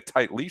think there'll be a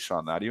tight leash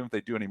on that. Even if they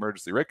do an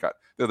emergency rate cut,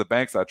 they're the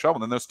banks that have trouble,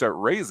 and then they'll start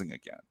raising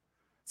again.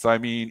 So, I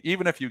mean,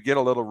 even if you get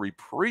a little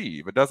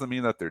reprieve, it doesn't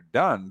mean that they're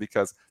done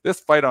because this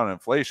fight on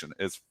inflation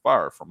is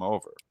far from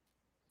over.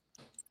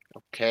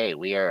 Okay,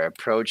 we are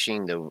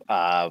approaching the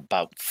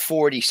about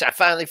 40. I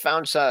finally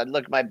found some.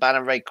 Look at my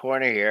bottom right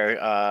corner here.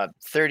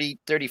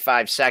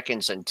 35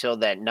 seconds until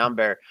that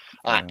number.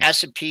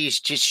 S&P's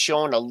just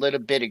showing a little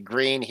bit of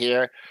green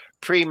here.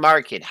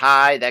 Pre-market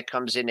high that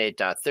comes in at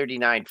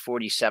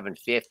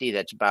 39.4750.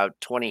 That's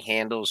about 20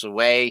 handles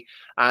away.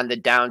 On the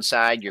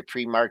downside, your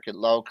pre-market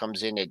low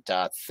comes in at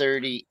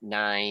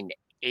 39.80.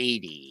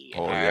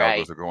 Oh, the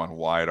algos are going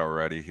wide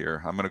already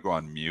here. I'm going to go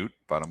on mute,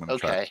 but I'm going to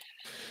try.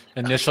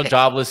 Initial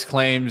jobless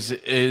claims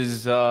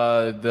is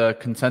the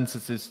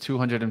consensus is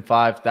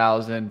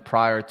 205,000,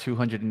 prior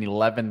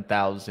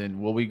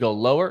 211,000. Will we go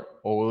lower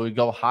or will we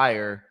go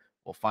higher?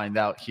 We'll find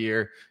out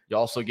here. You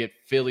also get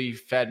Philly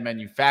Fed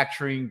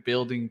manufacturing,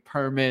 building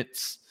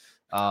permits,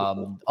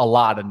 a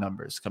lot of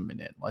numbers coming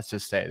in. Let's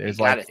just say there's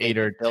like 8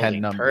 or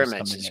 10 numbers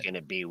permits coming is in. Going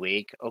to be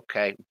weak.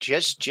 Okay,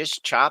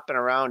 just chopping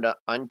around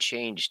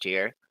unchanged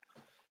here.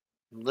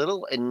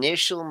 Little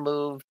initial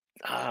move.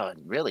 Oh,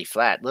 really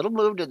flat. Little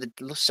move to the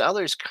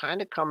sellers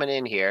kind of coming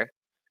in here,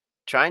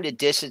 trying to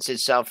distance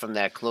itself from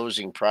that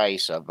closing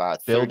price of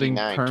building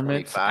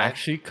permits 39.25.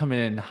 actually coming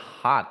in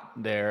hot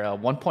there.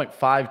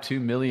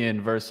 1.52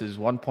 million versus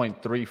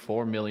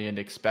 1.34 million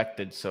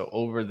expected. So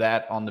over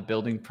that on the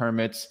building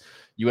permits.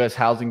 U.S.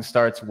 housing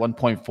starts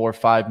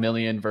 1.45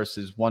 million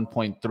versus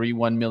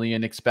 1.31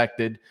 million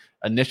expected.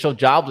 Initial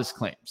jobless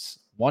claims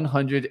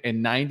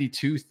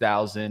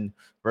 192,000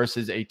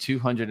 versus a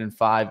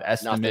 205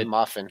 estimate. Nothing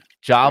muffin.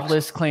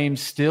 Jobless claims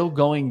still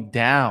going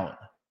down.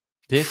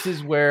 This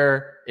is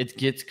where it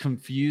gets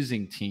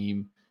confusing,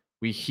 team.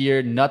 We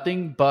hear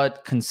nothing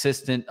but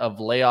consistent of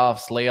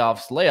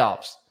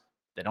layoffs.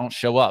 They don't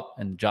show up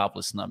in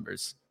jobless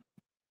numbers.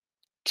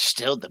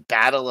 still the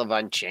battle of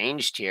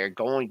unchanged here,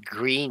 going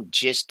green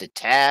just a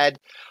tad.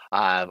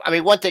 I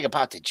mean, one thing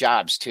about the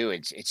jobs too,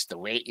 it's the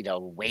way,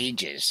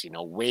 wages.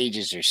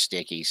 Wages are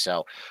sticky.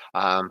 So,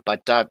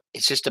 but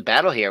it's just a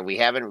battle here. We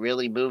haven't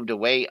really moved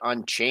away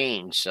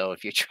unchanged. So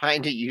if you're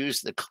trying to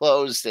use the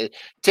close to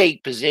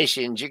take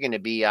positions, you're going to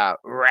be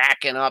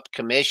racking up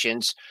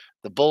commissions.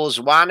 The Bulls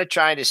want to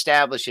try and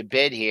establish a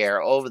bid here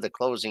over the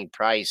closing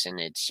price, and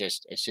it's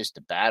just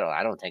a battle.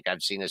 I don't think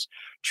I've seen this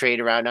trade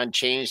around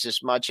unchanged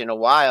this much in a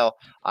while.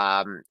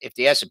 If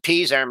the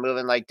S&Ps aren't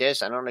moving like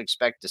this, I don't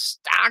expect the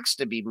stocks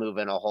to be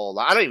moving a whole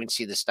lot. I don't even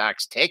see the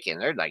stocks ticking.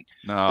 They're like,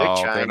 they're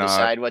trying to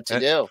decide what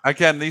to do.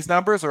 Again, these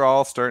numbers are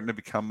all starting to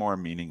become more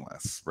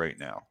meaningless right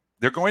now.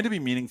 They're going to be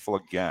meaningful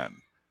again.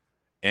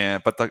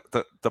 But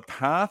the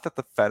path that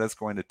the Fed is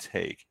going to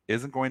take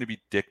isn't going to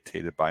be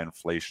dictated by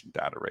inflation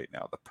data right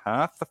now. The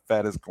path the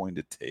Fed is going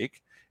to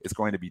take is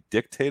going to be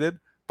dictated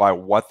by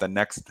what the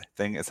next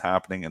thing is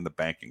happening in the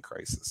banking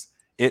crisis.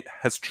 It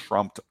has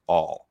trumped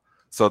all.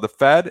 So the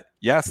Fed,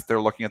 yes,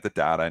 they're looking at the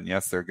data, and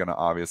yes, they're going to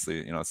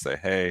obviously, say,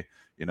 hey,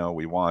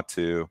 we want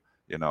to,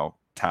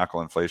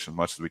 tackle inflation as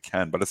much as we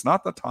can, but it's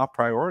not the top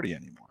priority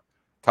anymore.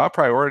 Top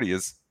priority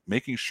is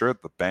making sure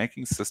that the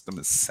banking system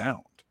is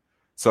sound.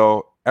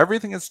 So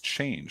everything has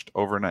changed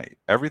overnight.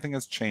 Everything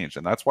has changed.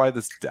 And that's why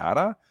this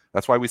data,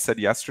 that's why we said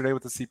yesterday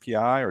with the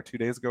CPI or 2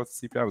 days ago with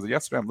the CPI, was it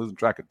yesterday? I'm losing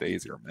track of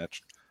days here,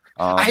 Mitch.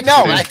 I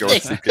know.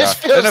 This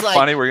feels like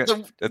funny?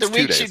 The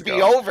week should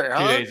be over,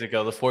 huh? 2 days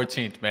ago, the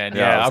 14th, man.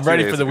 Yeah, I'm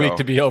ready for the week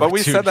to be over. But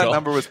we said that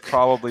number was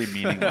probably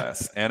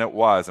meaningless, and it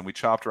was. And we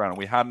chopped around, and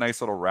we had a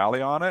nice little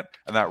rally on it,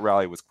 and that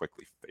rally was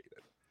quickly faded.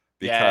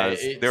 Because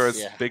there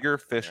is bigger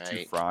fish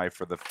to fry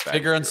for the Fed.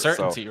 Bigger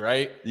uncertainty,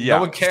 right? Yeah.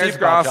 No one cares. Steve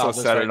Grasso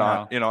said it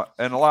on,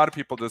 and a lot of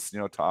people just,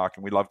 talk,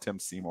 and we love Tim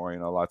Seymour,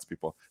 lots of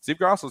people. Steve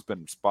Grasso's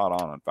been spot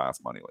on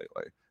Fast Money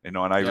lately, and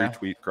I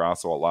retweet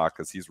Grasso a lot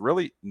because he's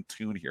really in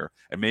tune here.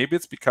 And maybe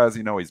it's because,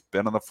 he's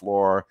been on the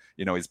floor,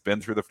 he's been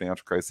through the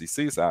financial crisis, he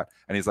sees that,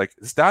 and he's like,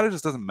 this data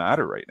just doesn't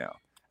matter right now.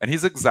 And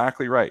he's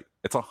exactly right.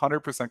 It's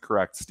 100%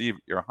 correct. Steve,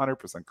 you're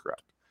 100%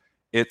 correct.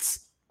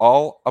 It's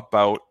all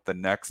about the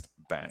next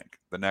bank,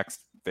 the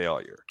next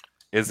failure.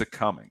 Is it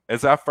coming?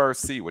 Is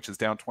FRC, which is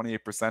down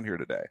 28% here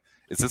today,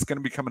 is this going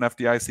to become an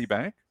FDIC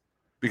bank?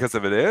 Because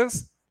if it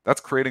is, that's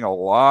creating a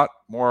lot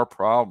more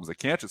problems. They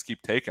can't just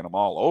keep taking them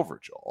all over,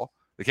 Joel.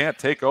 They can't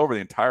take over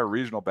the entire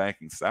regional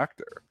banking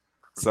sector.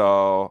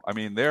 So,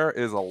 there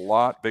is a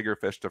lot bigger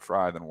fish to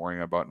fry than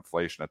worrying about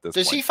inflation at this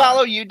point. Does he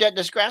follow you?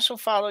 Does Grasso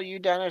follow you,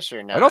 Dennis,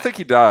 or no? I don't think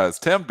he does.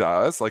 Tim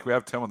does. Like, we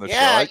have Tim on the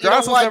show.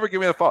 Grasso's never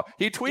give me the follow.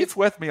 He tweets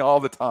with me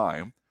all the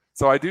time.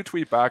 So I do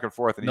tweet back and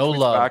forth, and he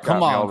tweets back at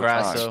me all the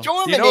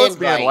time. He knows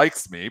me and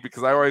likes me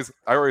because I always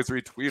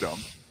retweet him.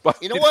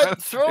 But you know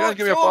what? Throw him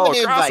an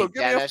invite,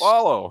 give me a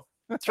follow.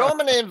 Throw him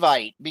an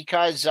invite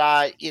because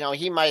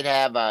he might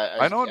have a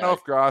I don't know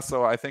if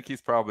Grasso. I think he's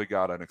probably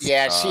got an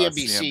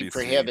CNBC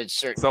prohibits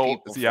certain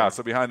people.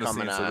 So behind the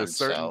scenes, so there's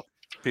certain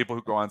people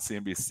who go on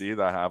CNBC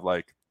that have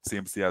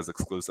CNBC has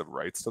exclusive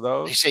rights to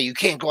those. They say you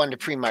can't go on the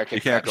pre-market.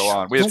 You can't go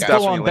on. We had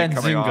Stephanie Link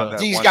coming on.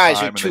 These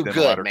guys are too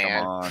good,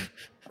 man.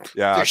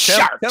 Yeah,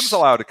 Tim's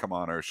allowed to come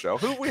on our show.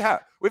 Who we've had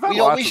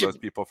lots of those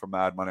people from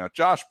Mad Money.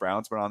 Josh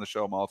Brown's been on the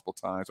show multiple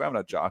times. We haven't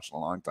had Josh in a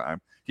long time.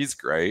 He's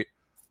great.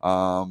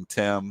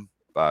 Tim,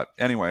 but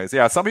anyways,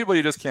 some people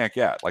you just can't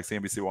get. Like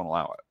CNBC won't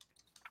allow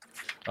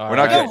it. We're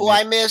not getting.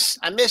 I miss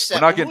that. We're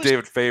not getting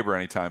David Faber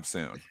anytime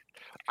soon.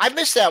 I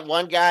miss that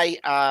one guy.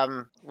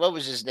 What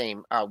was his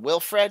name?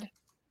 Wilfred.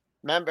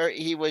 Remember,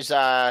 he was. He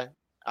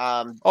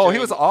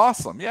was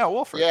awesome. Yeah,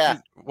 Wilfred. Yeah,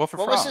 Wilfred.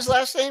 What was his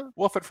last name?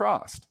 Wilfred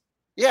Frost.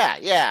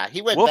 Yeah.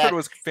 He went. Wilfred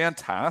was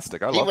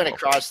fantastic. He went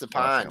across the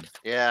pond.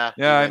 Yeah.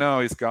 Yeah, I know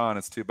he's gone.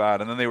 It's too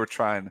bad. And then they were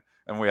trying,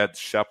 and we had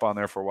Shep on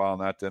there for a while,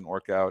 and that didn't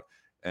work out.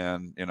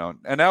 And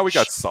and now we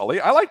got Sully.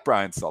 I like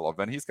Brian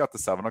Sullivan. He's got the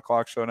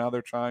 7:00 show now.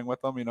 They're trying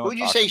with him. Who did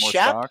you say,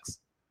 Shep? Stocks.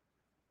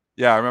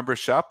 Yeah, I remember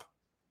Shep.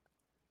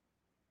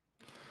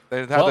 They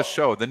had the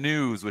show, The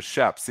News with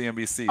Shep,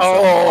 CNBC.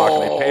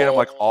 And they paid him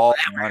all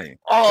the money.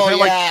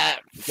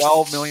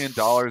 $12 million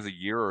a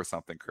year or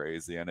something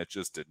crazy, and it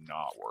just did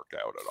not work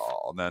out at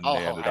all. And then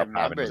they ended up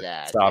having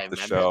to stop the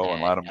show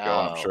and let him go.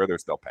 And I'm sure they're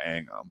still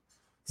paying them.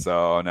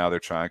 So now they're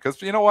trying.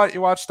 Because you know what?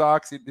 You watch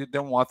stocks, you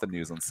don't want the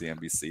news on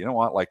CNBC. You don't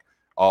want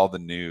all the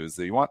news.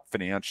 You want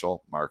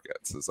financial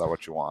markets. Is that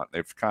what you want?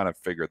 They've kind of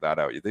figured that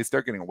out. They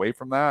start getting away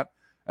from that.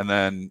 And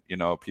then,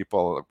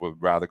 people would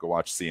rather go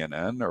watch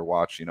CNN or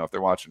watch, if they're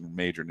watching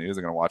major news,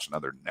 they're going to watch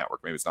another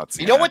network. Maybe it's not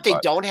CNN. You know what they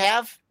don't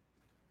have?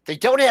 They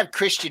don't have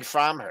Christian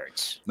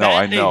Fromhertz. No,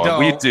 I know.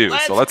 We do.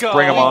 So let's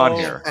bring him on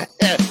here.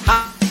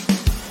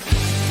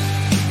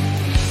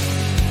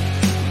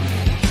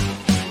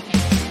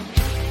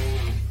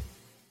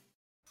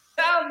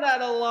 Sound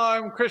that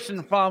alarm.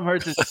 Christian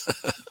Fromhertz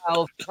is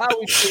How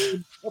we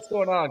doing? What's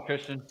going on,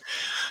 Christian?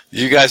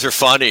 You guys are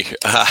funny.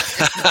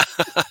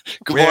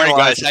 Good morning,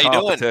 guys. How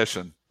you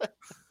doing?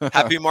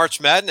 Happy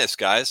March Madness,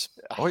 guys.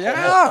 Oh,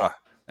 yeah.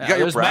 You got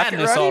your bracket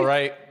madness, ready? all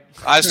right.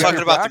 I was You got talking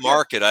your about the bracket?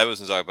 market. I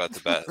wasn't talking about the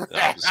bet. No,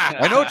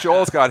 I know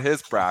Joel's got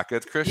his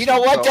brackets. Christian, You know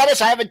what, so-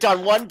 Dennis? I haven't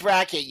done one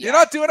bracket yet. You're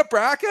not doing a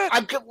bracket?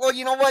 Well,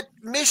 you know what?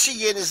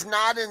 Michigan is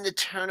not in the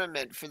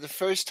tournament for the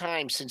first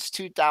time since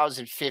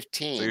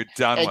 2015. So you're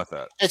done with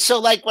it. And so,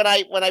 like when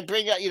I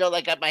bring up,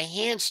 like my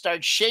hands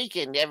start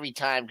shaking every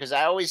time because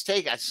I always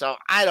take it. So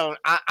I'm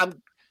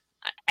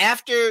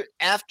after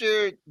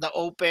the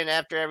Open,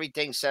 after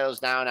everything settles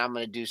down, I'm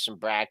going to do some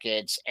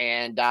brackets,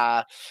 and I'm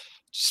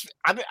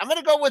going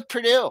to go with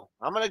Purdue.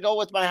 I'm going to go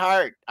with my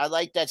heart. I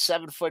like that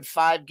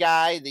 7'5"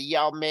 guy, the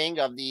Yao Ming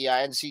of the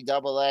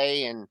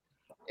NCAA, and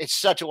it's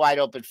such a wide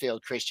open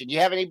field. Christian, you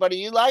have anybody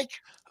you like?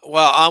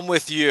 Well, I'm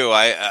with you.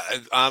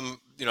 I'm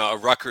a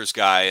Rutgers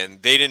guy,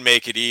 and they didn't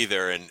make it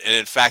either. And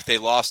in fact, they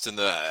lost in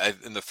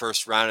the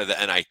first round of the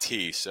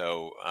NIT.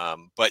 So,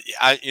 but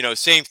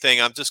same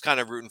thing. I'm just kind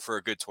of rooting for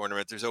a good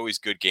tournament. There's always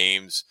good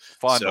games.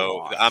 Fun to So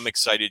watch. I'm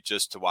excited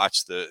just to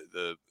watch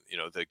the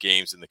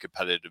games and the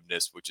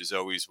competitiveness, which is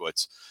always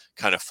what's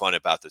kind of fun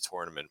about the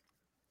tournament.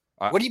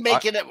 What are you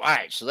making it? All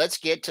right, so let's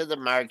get to the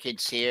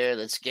markets here.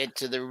 Let's get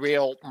to the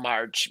real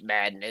March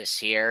Madness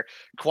here.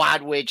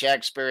 Quadwitch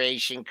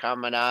expiration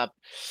coming up.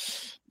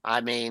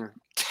 I mean,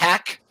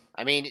 Tech.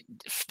 I mean,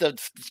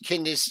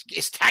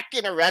 is Tech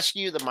going to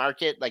rescue the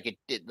market like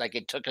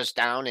it took us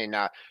down in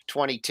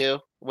 22?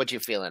 What you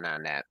feeling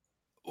on that?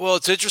 Well,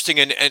 it's interesting,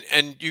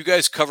 and you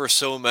guys cover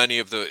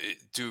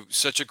do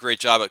such a great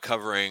job at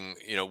covering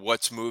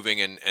what's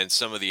moving and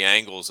some of the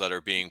angles that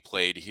are being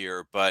played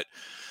here, but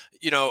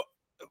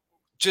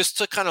just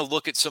to kind of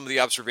look at some of the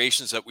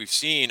observations that we've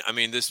seen, I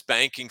mean, this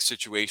banking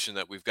situation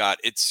that we've got,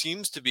 it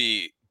seems to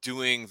be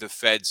doing the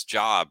Fed's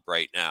job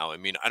right now. I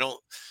mean, I don't,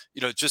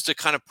 just to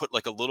kind of put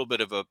like a little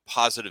bit of a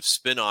positive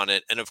spin on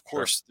it. And of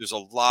course, there's a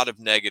lot of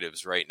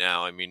negatives right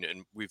now. I mean,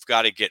 and we've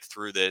got to get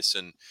through this.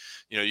 And,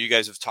 you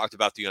guys have talked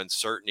about the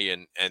uncertainty,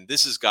 and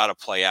this has got to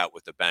play out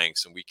with the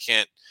banks. And we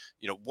can't,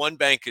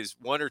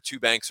 one or two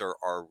banks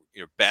are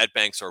bad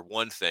banks are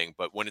one thing,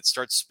 but when it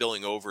starts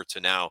spilling over to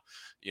now,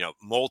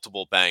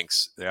 multiple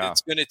banks,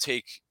 it's going to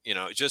take,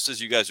 just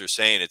as you guys are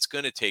saying, it's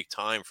going to take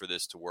time for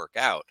this to work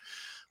out.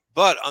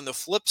 But on the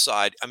flip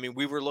side, I mean,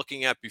 we were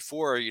looking at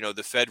before,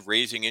 the Fed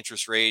raising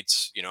interest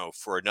rates,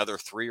 for another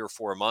 3 or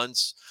 4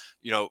 months,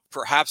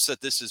 perhaps that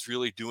this is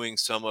really doing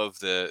some of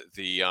the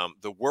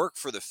work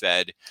for the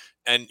Fed.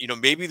 And,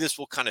 maybe this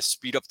will kind of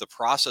speed up the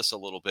process a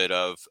little bit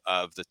of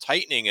the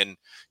tightening. And,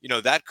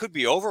 that could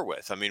be over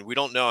with. I mean, we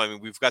don't know. I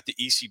mean, we've got the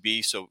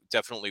ECB, so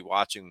definitely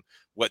watching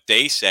what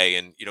they say.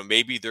 And,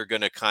 maybe they're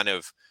going to kind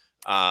of,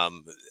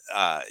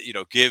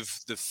 give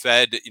the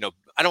Fed,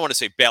 I don't want to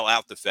say bail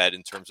out the Fed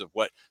in terms of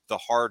what the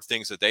hard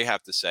things that they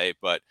have to say,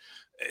 but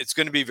it's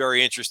going to be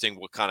very interesting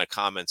what kind of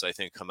comments I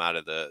think come out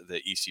of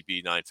the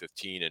ECB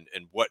 915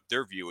 and what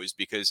their view is,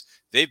 because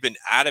they've been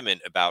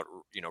adamant about,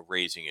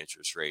 raising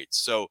interest rates.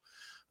 So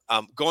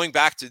going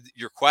back to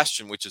your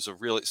question, which is a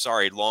really,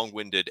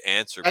 long-winded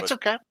answer. That's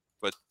okay.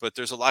 But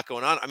there's a lot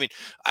going on. I mean,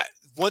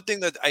 one thing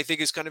that I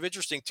think is kind of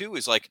interesting too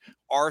is like,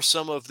 are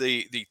some of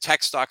the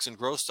tech stocks and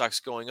growth stocks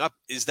going up?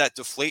 Is that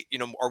deflate?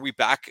 Are we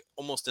back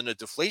almost in a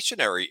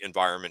deflationary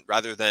environment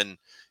rather than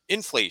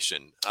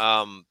inflation?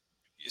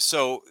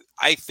 So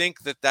I think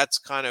that's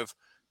kind of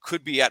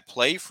could be at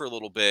play for a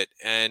little bit.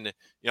 And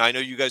I know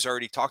you guys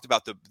already talked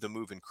about the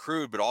move in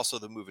crude, but also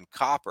the move in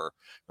copper,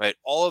 right?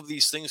 All of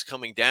these things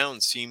coming down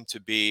seem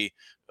to be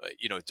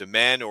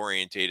demand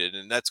orientated,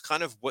 and that's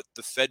kind of what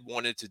the Fed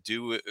wanted to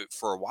do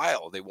for a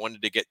while. They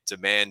wanted to get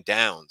demand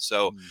down.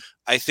 So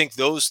I think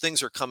those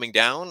things are coming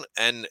down,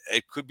 and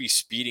it could be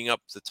speeding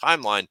up the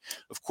timeline.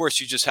 Of course,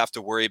 you just have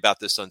to worry about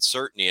this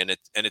uncertainty, and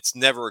it's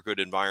never a good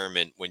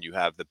environment when you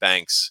have the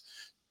banks,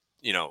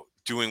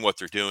 doing what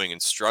they're doing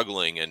and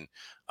struggling, and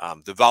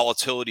the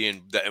volatility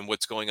and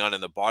what's going on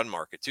in the bond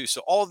market too. So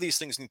all of these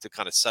things need to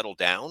kind of settle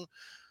down.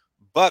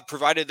 But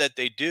provided that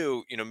they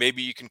do,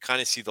 maybe you can kind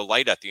of see the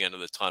light at the end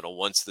of the tunnel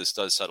once this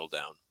does settle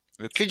down.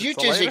 Could you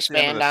just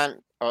expand on?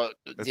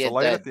 It's the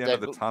light at the end of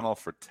the tunnel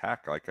for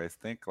tech. Like, I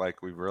think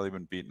like we've really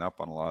been beaten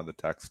up on a lot of the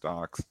tech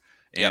stocks.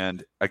 Yep.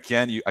 And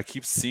again, I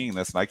keep seeing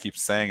this, and I keep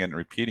saying it and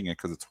repeating it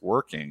because it's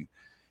working.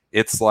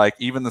 It's like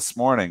even this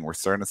morning, we're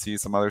starting to see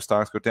some other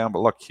stocks go down.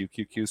 But look,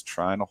 QQQ is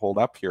trying to hold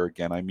up here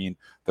again. I mean,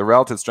 the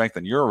relative strength,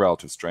 and you're a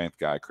relative strength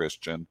guy,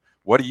 Christian.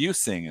 What are you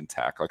seeing in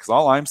tech? Like, because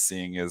all I'm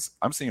seeing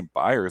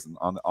buyers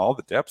on all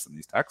the dips in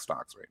these tech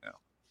stocks right now.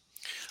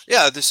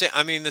 Yeah, the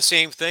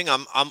same thing.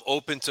 I'm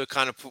open to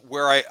kind of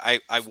where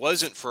I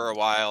wasn't for a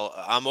while.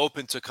 I'm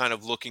open to kind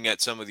of looking at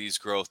some of these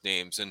growth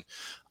names, and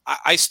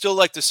I still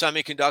like the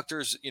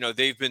semiconductors.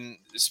 They've been,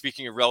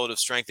 speaking of relative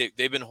strength,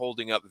 they've been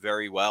holding up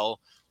very well.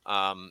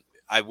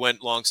 I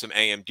went long some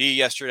AMD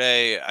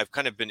yesterday. I've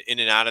kind of been in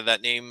and out of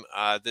that name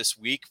this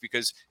week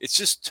because it's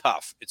just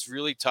tough. It's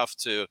really tough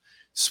to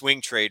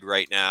swing trade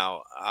right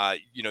now.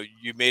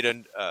 You made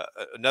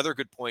another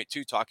good point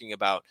too, talking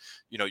about,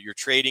 your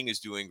trading is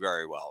doing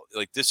very well.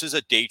 Like, this is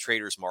a day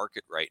trader's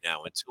market right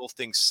now until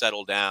things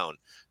settle down,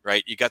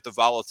 right? You got the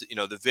volatility,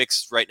 the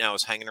VIX right now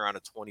is hanging around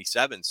at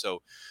 27.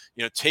 So,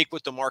 take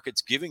what the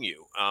market's giving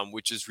you,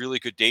 which is really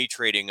good day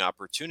trading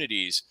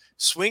opportunities.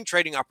 Swing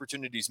trading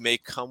opportunities may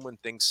come when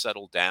things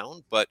settle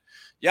down, but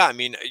yeah, I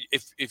mean,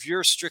 if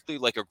you're strictly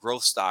like a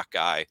growth stock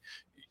guy,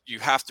 you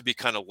have to be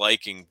kind of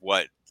liking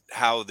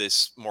how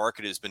this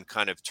market has been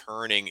kind of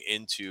turning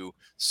into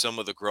some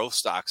of the growth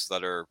stocks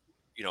that are,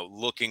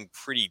 looking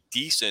pretty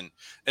decent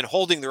and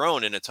holding their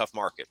own in a tough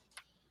market.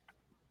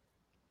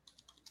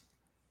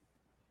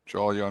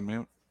 Joel, you on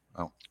mute?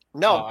 Oh.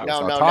 No.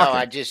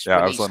 I just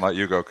I was going to let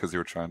you go because you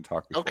were trying to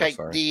talk before. Okay.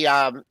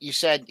 Sorry. You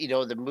said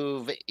the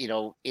move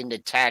into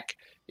tech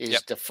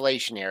is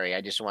deflationary.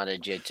 I just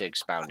wanted you to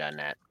expound on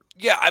that.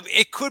 Yeah, I mean,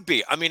 it could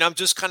be. I mean, I'm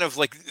just kind of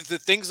like the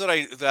things that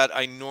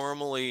I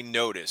normally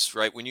notice,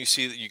 right? When you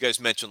see that, you guys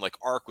mentioned like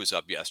ARK was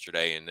up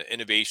yesterday and the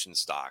innovation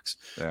stocks,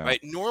 right?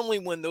 Normally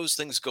when those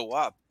things go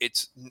up,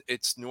 it's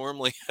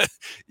normally,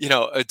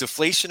 a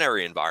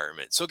deflationary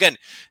environment. So again,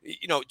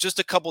 just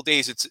a couple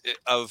days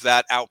of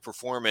that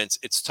outperformance,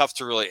 it's tough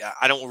to really,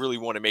 I don't really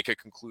want to make a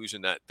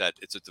conclusion that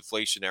it's a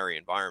deflationary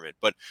environment,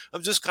 but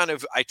I'm just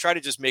I try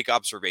to just make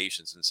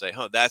observations and say,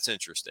 that's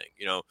interesting.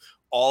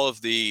 All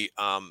of the,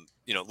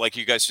 like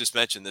you guys just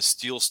mentioned, the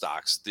steel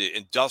stocks, the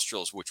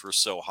industrials, which were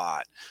so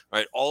hot,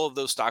 right? All of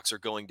those stocks are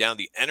going down.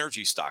 The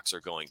energy stocks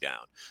are going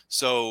down.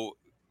 So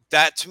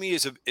that to me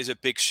is a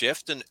big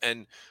shift.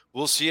 And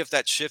we'll see if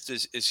that shift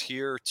is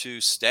here to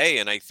stay.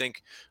 And I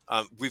think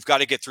we've got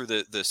to get through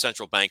the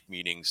central bank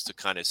meetings to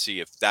kind of see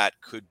if that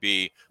could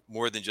be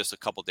more than just a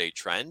couple day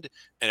trend.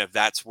 And if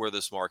that's where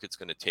this market's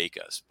going to take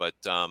us. But,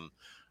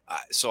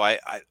 so I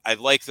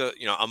like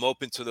I'm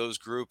open to those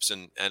groups,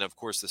 and of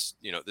course this,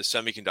 the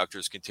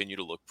semiconductors continue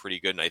to look pretty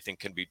good, and I think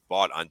can be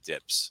bought on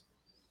dips.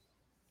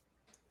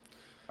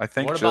 I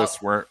think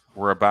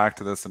we're back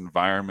to this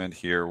environment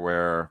here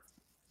where,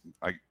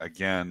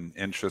 again,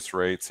 interest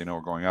rates, we're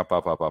going up,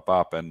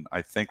 and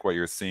I think what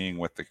you're seeing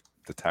with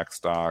the tech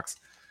stocks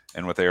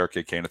and with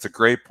ARKK, and it's a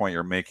great point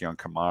you're making on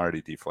commodity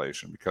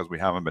deflation, because we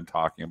haven't been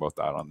talking about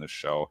that on this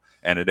show,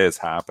 and it is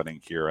happening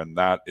here, and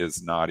that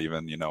is not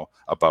even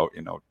about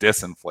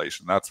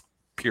disinflation. That's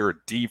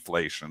pure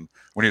deflation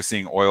when you're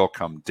seeing oil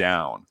come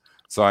down.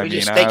 So I mean,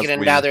 just taking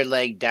another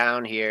leg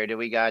down here.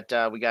 We got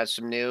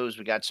some news.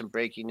 We got some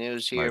breaking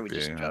news here. We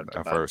just talked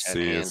about FRC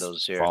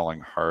is falling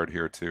hard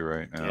here too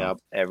right now. Yep,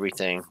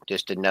 everything.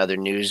 Just another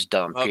news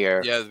dump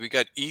here. Yeah, we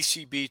got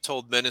ECB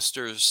told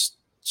ministers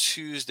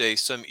Tuesday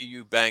some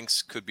EU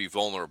banks could be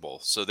vulnerable.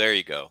 So there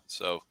you go.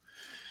 So,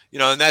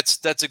 and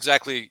that's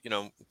exactly,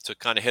 to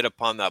kind of hit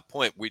upon that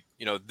point. We,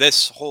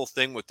 this whole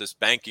thing with this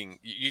banking,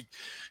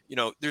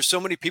 there's so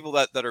many people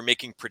that are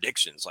making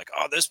predictions like,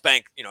 oh, this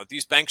bank,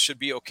 these banks should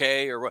be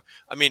okay, or what.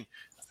 I mean,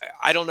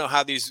 I don't know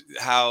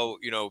how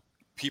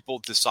people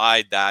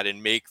decide that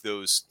and make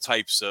those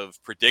types of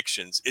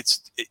predictions.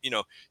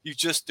 You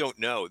just don't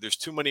know. There's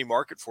too many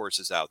market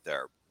forces out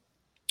there.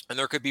 And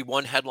there could be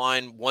one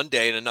headline one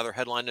day and another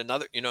headline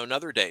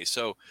another day.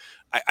 So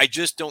I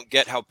just don't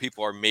get how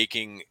people are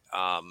making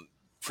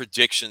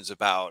predictions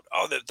about,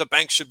 the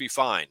bank should be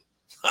fine.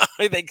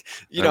 I think,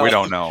 we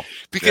don't know.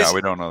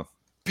 We don't know.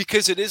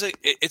 Because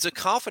it's a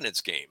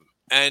confidence game.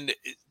 And,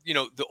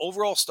 the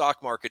overall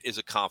stock market is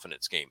a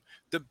confidence game.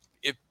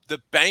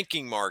 The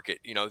banking market,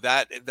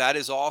 that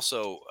is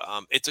also,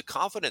 it's a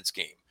confidence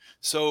game.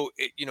 So,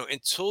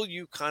 until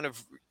you kind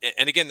of,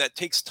 and again, that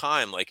takes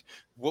time. Like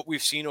what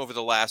we've seen over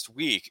the last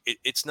week,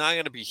 it's not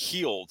going to be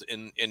healed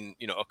in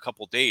a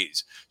couple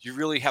days. You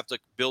really have to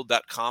build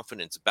that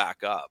confidence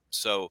back up.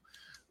 So,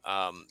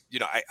 I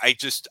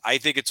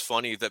think it's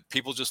funny that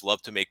people just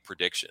love to make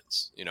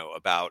predictions,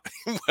 about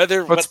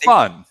whether it's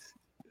fun.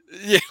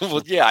 Yeah,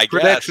 well, yeah, I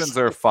guess predictions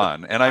are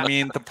fun. And I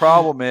mean, the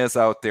problem is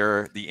out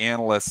there, the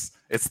analysts,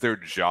 it's their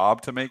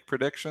job to make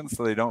predictions,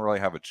 so they don't really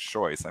have a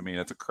choice. I mean,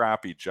 it's a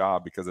crappy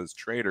job because as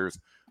traders,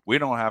 we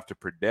don't have to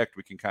predict.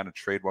 We can kind of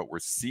trade what we're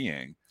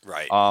seeing.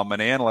 Right. An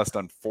analyst,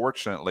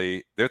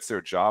 unfortunately, it's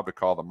their job to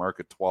call the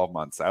market 12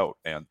 months out,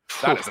 and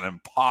that is an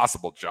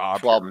impossible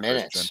job. 12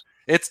 minutes.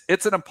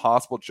 It's an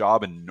impossible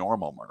job in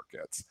normal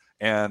markets.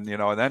 And,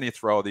 and then you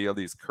throw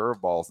these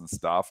curveballs and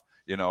stuff,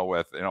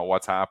 with,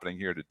 what's happening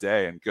here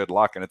today, and good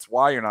luck. And it's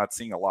why you're not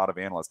seeing a lot of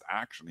analyst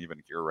action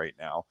even here right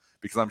now,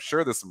 because I'm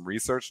sure there's some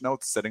research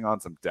notes sitting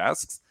on some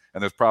desks,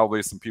 and there's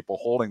probably some people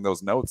holding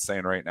those notes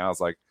saying right now, it's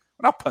like,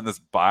 we're not putting this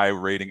buy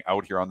rating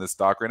out here on this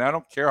stock right now. I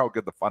don't care how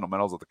good the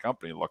fundamentals of the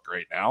company look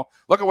right now.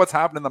 Look at what's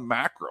happened in the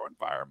macro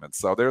environment.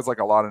 So there's like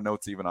a lot of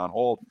notes even on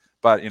hold.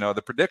 But,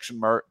 the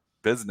prediction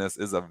business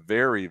is a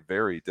very,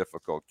 very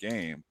difficult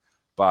game.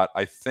 But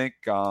I think,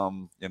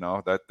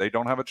 that they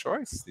don't have a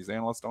choice. These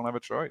analysts don't have a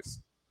choice.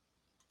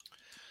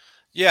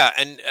 Yeah,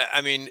 and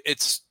I mean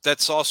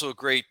that's also a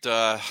great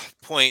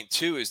point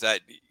too. Is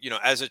that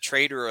as a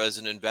trader or as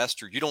an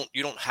investor, you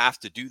don't have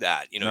to do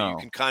that. No.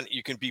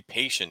 You can be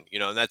patient.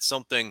 And that's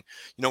something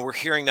we're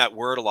hearing that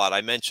word a lot.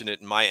 I mentioned it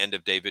in my end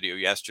of day video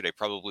yesterday,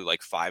 probably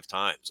like 5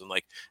 times. And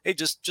like, hey,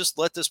 just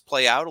let this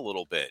play out a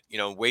little bit.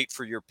 Wait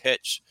for your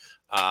pitch.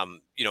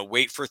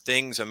 Wait for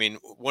things. I mean,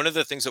 one of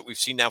the things that we've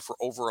seen now for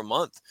over a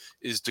month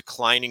is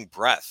declining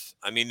breadth.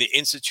 I mean, the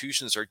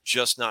institutions are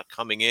just not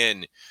coming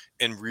in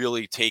and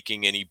really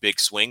taking any big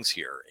swings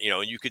here.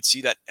 And you could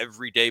see that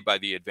every day by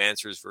the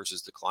advancers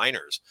versus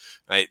decliners,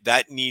 right?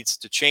 That needs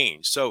to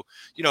change. So,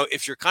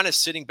 if you're kind of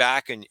sitting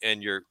back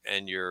and you're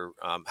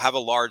have a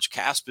large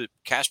cash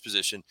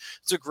position,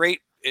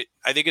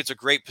 I think it's a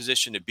great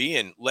position to be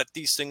in. Let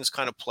these things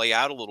kind of play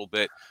out a little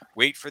bit.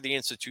 Wait for the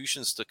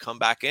institutions to come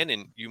back in,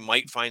 and you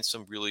might find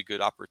some really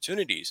good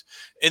opportunities.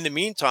 In the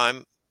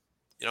meantime,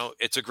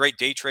 it's a great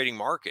day trading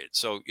market.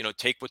 So,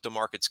 take what the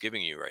market's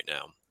giving you right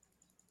now.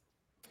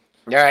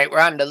 All right, we're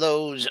on the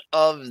lows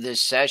of the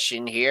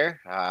session here.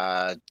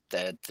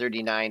 The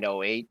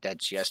 39.08,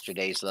 that's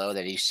yesterday's low,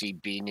 that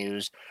ECB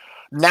news.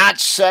 Not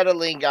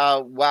settling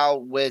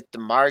well with the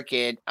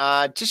market.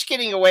 Just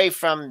getting away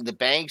from the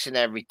banks and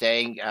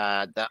everything.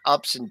 The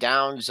ups and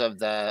downs of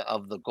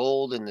the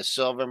gold and the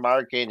silver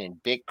market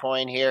and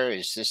Bitcoin here.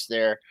 Is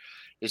that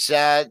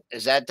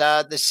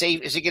the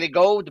safe? Is it going to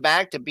go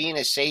back to being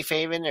a safe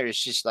haven, or is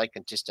it just like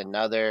just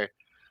another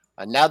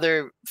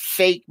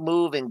fake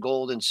move in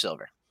gold and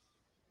silver?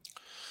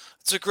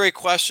 It's a great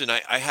question.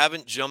 I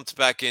haven't jumped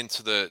back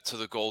into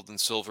the gold and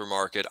silver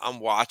market. I'm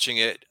watching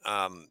it.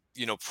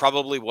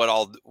 Probably what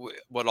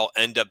I'll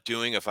end up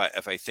doing if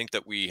I think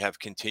that we have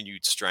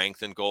continued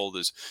strength in gold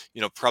is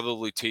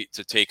probably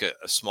to take a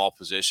small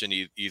position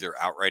either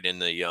outright in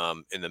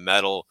the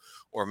metal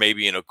or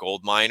maybe in a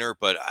gold miner.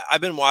 But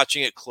I've been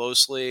watching it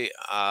closely.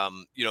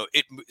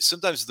 It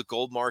sometimes the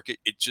gold market,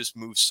 it just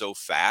moves so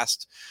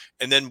fast,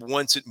 and then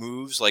once it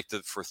moves like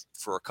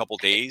for a couple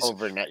days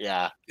overnight,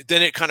 yeah,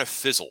 then it kind of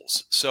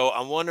fizzles. So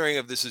I'm wondering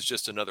if this is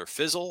just another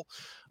fizzle.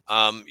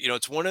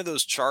 It's one of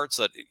those charts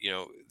that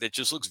that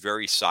just looks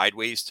very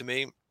sideways to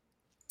me.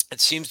 It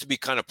seems to be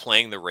kind of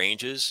playing the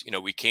ranges.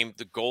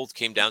 The gold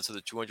came down to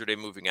the 200-day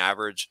moving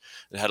average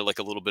and had like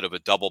a little bit of a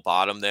double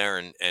bottom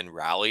there and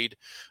rallied.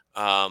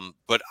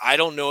 But I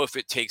don't know if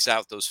it takes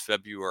out those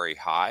February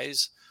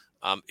highs.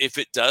 If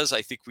it does,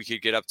 I think we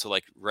could get up to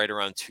like right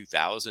around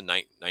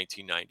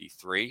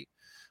 1993.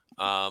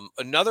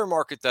 Another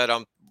market that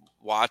I'm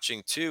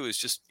watching too is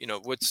just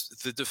what's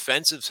the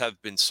defensives have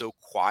been so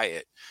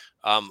quiet.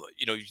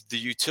 The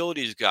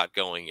utilities got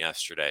going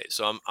yesterday,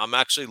 so I'm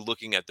actually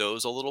looking at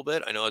those a little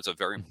bit. I know it's a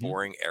very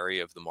boring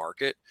area of the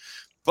market,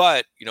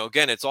 but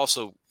again, it's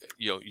also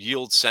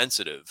yield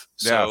sensitive.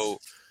 So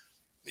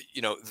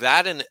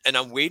that and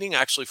I'm waiting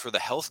actually for the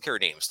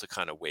healthcare names to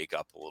kind of wake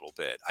up a little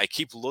bit. I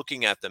keep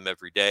looking at them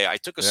every day.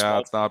 It's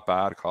not a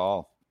bad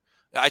call.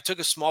 I took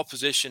a small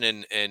position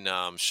in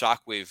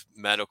Shockwave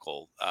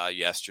Medical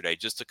yesterday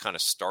just to kind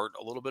of start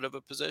a little bit of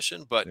a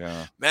position. But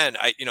man,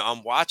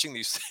 I'm watching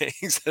these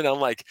things and I'm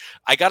like,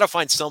 I got to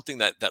find something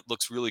that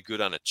looks really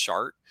good on a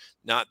chart,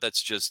 not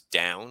that's just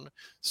down.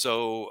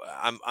 So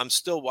I'm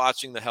still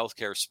watching the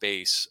healthcare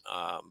space,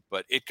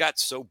 but it got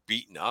so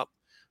beaten up.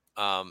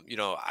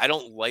 I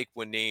don't like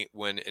when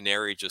an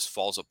area just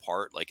falls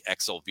apart like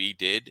XLV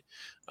did.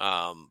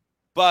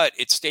 But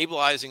it's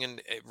stabilizing,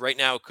 and right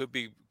now it could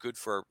be good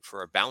for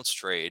a bounce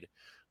trade.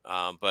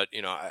 But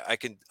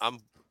I'm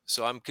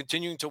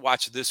continuing to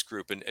watch this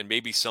group, and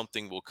maybe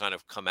something will kind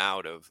of come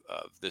out of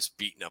this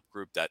beaten up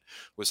group that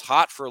was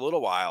hot for a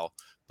little while.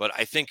 But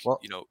I think go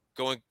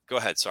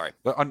ahead. Sorry.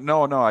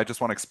 No. I just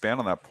want to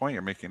expand on that point.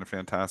 You're making a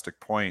fantastic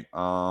point.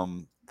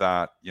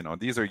 That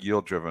these are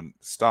yield driven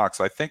stocks.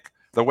 So I think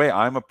the way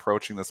I'm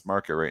approaching this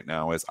market right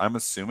now is I'm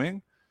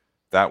assuming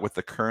that with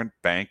the current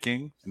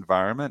banking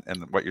environment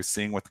and what you're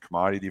seeing with the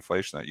commodity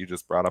deflation that you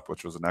just brought up,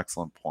 which was an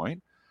excellent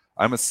point,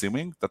 I'm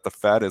assuming that the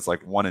Fed is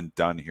like one and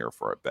done here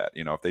for a bit.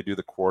 If they do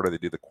the quarter, they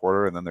do the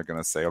quarter, and then they're going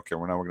to say, okay,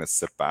 we're going to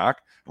sit back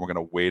and we're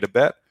going to wait a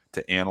bit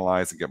to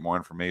analyze and get more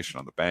information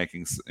on the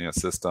banking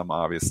system,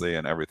 obviously,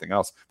 and everything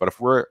else. But if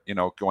we're,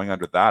 going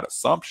under that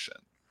assumption,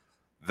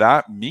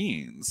 that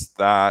means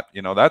that,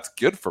 that's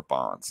good for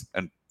bonds,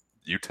 and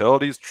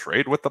utilities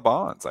trade with the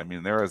bonds. I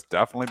mean, there has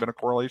definitely been a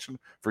correlation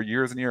for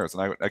years and years.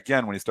 And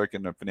again, when you start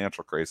getting a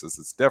financial crisis,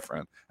 it's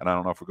different. And I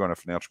don't know if we're going to a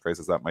financial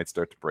crisis, that might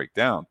start to break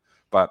down.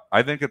 But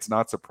I think it's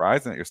not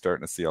surprising that you're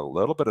starting to see a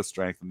little bit of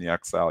strength in the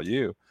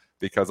XLU,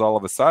 because all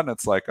of a sudden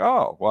it's like,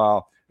 oh,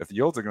 well, if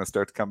yields are going to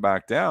start to come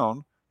back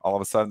down, all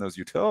of a sudden those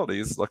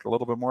utilities look a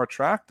little bit more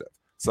attractive.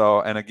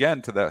 So, and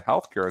again, to the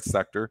healthcare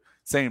sector,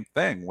 same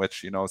thing,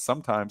 which,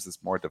 sometimes is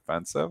more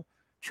defensive.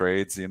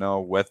 Trades,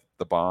 with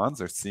the bonds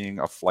are seeing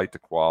a flight to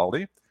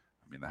quality. I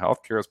mean, the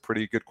healthcare is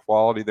pretty good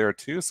quality there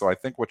too. So I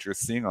think what you're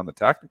seeing on the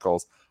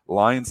technicals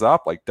lines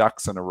up like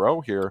ducks in a row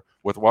here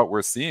with what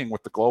we're seeing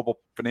with the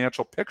global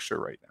financial picture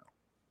right now.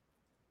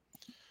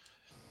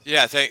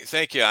 Yeah,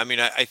 thank you. I mean,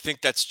 I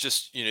think that's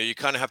just, you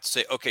kind of have to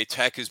say, okay,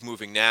 tech is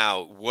moving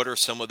now. What are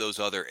some of those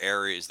other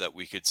areas that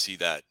we could see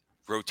that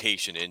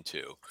rotation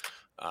into?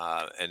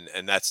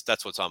 And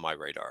that's what's on my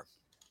radar.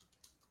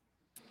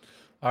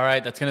 All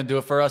right, that's going to do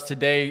it for us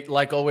today.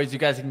 Like always, you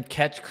guys can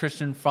catch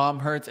Christian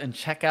Fromhertz and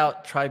check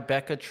out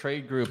Tribeca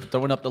Trade Group.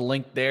 Throwing up the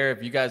link there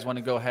if you guys want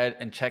to go ahead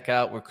and check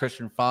out where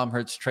Christian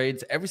Fromhertz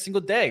trades every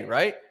single day,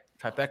 right?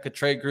 Tribeca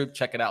Trade Group.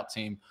 Check it out,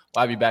 team.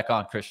 We'll have you back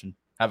on, Christian.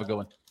 Have a good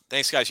one.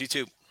 Thanks, guys. You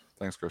too.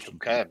 Thanks, Christian.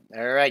 Okay.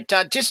 All right.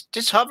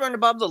 Just hovering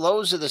above the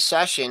lows of the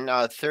session,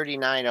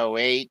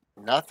 39.08.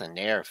 Nothing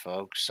there,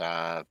 folks.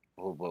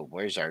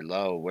 Where's our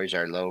low? Where's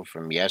our low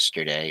from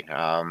yesterday?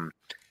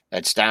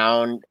 That's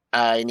down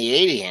in the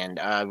 80 hand,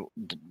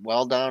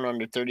 well down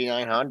under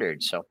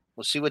 3,900. So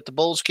we'll see what the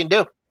Bulls can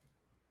do.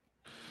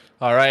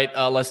 All right,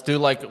 let's do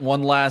like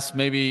one last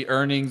maybe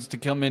earnings to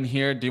come in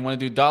here. Do you want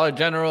to do Dollar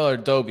General or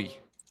Adobe?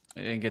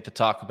 I didn't get to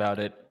talk about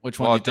it. Which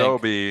one do you think?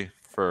 Adobe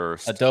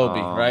first.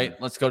 Adobe, right?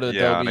 Let's go to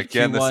Adobe. Yeah, and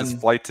again, Q1, this is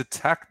flight to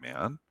tech,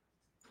 man.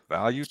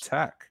 Value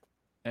tech.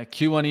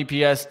 Q1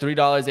 EPS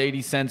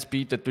 $3.80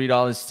 beat the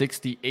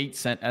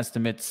 $3.68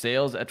 estimate.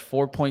 Sales at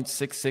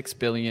 $4.66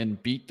 billion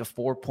beat the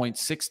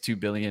 $4.62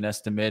 billion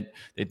estimate.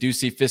 They do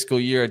see fiscal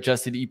year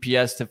adjusted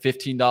EPS to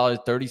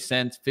 $15.30,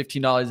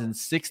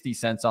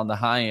 $15.60 on the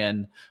high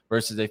end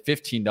versus a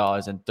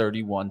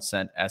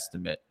 $15.31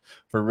 estimate.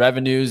 For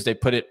revenues, they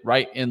put it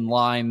right in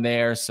line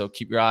there, so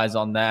keep your eyes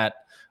on that.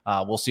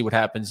 We'll see what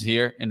happens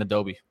here in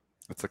Adobe.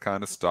 It's a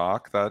kind of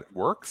stock that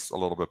works a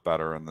little bit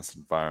better in this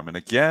environment.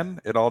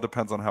 Again, it all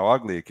depends on how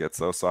ugly it gets,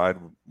 though. So I'd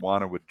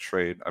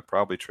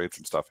probably trade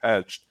some stuff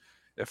hedged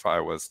if I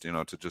was,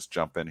 to just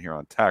jump in here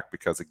on tech,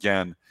 because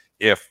again,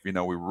 if, we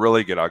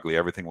really get ugly,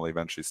 everything will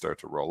eventually start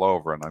to roll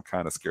over. And I'm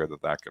kind of scared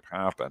that could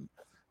happen.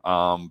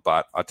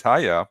 But I'll tell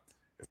you,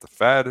 if the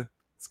Fed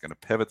is going to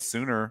pivot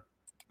sooner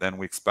than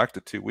we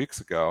expected 2 weeks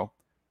ago,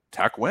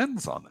 tech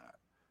wins on that.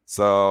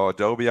 So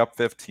Adobe up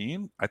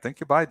 15, I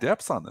think you buy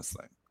dips on this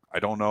thing. I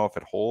don't know if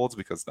it holds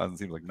because it doesn't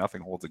seem like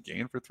nothing holds a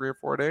gain for 3 or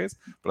 4 days.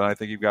 But I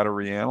think you've got to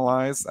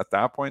reanalyze at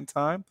that point in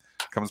time.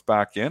 Comes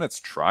back in. It's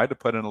tried to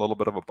put in a little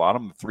bit of a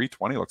bottom. The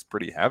 320 looks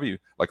pretty heavy,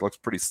 looks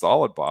pretty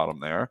solid bottom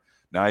there.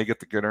 Now you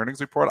get the good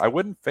earnings report. I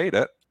wouldn't fade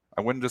it.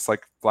 I wouldn't just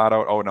flat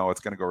out, oh no,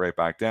 it's going to go right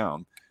back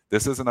down.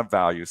 This isn't a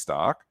value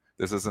stock.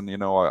 This isn't,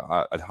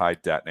 a high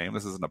debt name.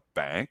 This isn't a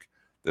bank.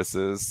 This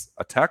is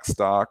a tech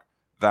stock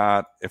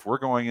that if we're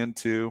going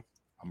into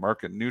a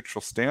market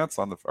neutral stance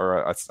on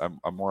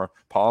a more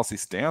policy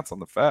stance on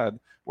the Fed,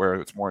 where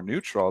it's more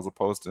neutral as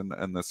opposed to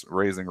in this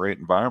raising rate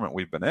environment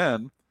we've been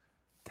in,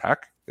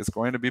 tech is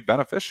going to be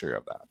beneficiary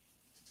of that.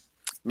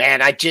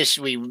 Man,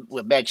 we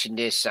mentioned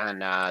this on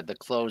the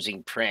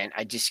closing print.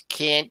 I just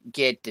can't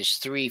get this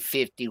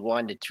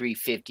 351 to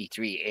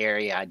 353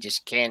 area. I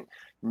just can't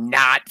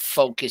not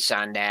focus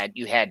on that.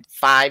 You had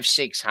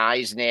 5-6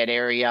 highs in that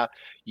area.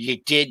 You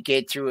did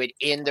get through it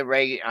in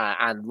the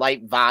on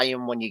light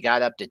volume when you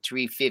got up to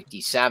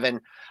 357.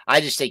 I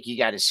just think you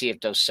got to see if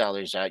those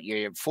sellers are.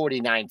 You're at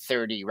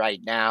 49.30 right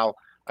now.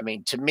 I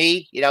mean, to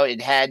me,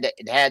 it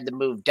had to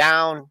move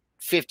down.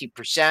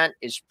 50%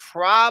 is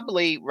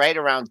probably right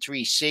around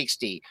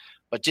 360.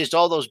 But just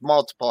all those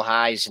multiple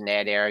highs in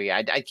that area,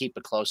 I'd keep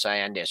a close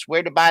eye on this.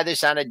 Where to buy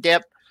this on a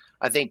dip?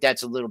 I think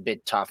that's a little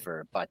bit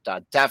tougher, but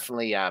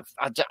definitely, I'll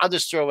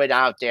just throw it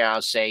out there.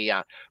 I'll say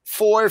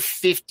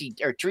 450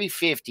 or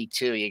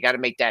 352. You got to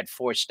make that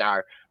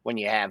 4-star when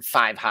you have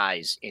 5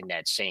 highs in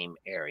that same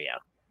area.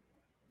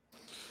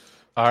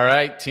 All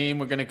right, team,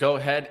 we're going to go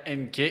ahead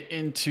and get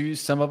into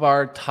some of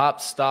our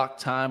top stock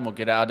time. We'll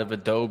get out of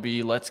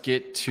Adobe. Let's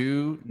get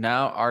to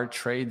now our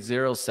Trade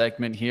Zero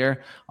segment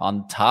here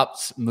on top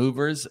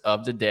movers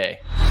of the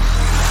day.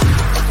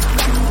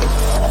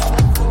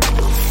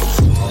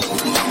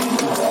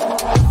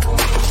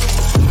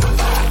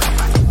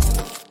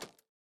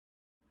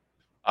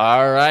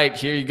 All right,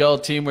 here you go,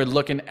 team. We're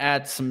looking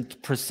at some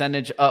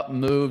percentage up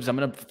moves. I'm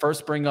going to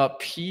first bring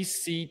up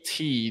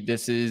PCT.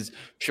 This is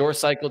Pure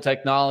Cycle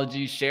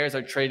Technology. Shares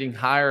are trading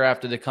higher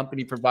after the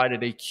company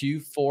provided a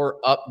Q4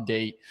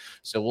 update.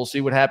 So we'll see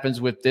what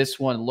happens with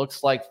this one.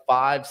 Looks like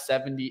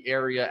 570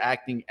 area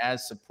acting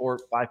as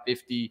support,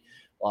 550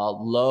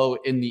 low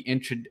in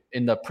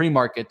the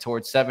pre-market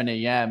towards 7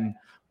 a.m.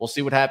 We'll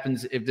see what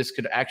happens if this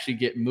could actually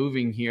get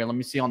moving here. Let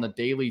me see on the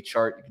daily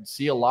chart. You can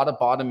see a lot of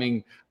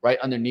bottoming right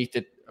underneath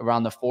it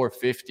around the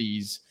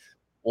 450s.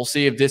 We'll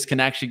see if this can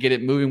actually get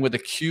it moving with a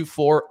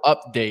Q4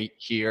 update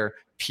here,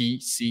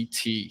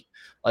 PCT.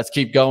 Let's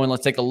keep going.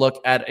 Let's take a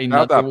look at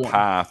another one.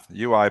 Path,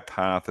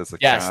 UiPath is a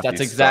yes,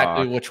 that's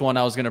exactly stock. Which one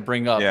I was going to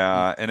bring up.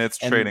 Yeah, and it's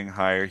trading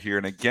higher here.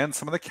 And again,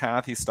 some of the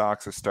Cathy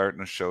stocks are starting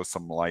to show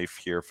some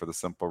life here for the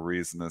simple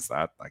reason is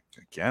that,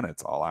 again,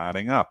 it's all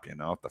adding up.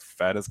 If the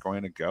Fed is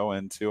going to go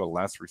into a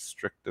less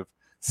restrictive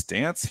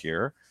stance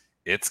here,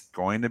 it's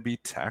going to be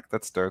tech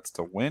that starts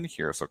to win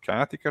here. So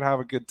Cathy could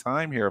have a good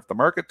time here. If the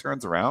market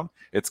turns around,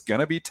 it's going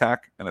to be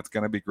tech, and it's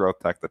going to be growth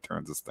tech that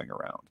turns this thing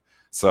around.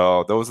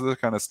 So those are the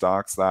kind of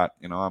stocks that,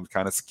 I'm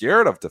kind of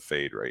scared of to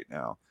fade right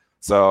now.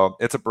 So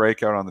it's a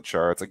breakout on the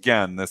charts.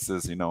 Again, this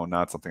is,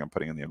 not something I'm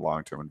putting in the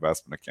long-term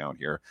investment account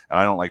here. And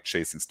I don't like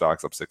chasing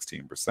stocks up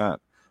 16%.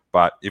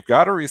 But you've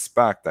got to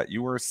respect that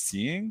you are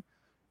seeing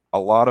a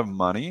lot of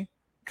money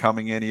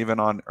coming in even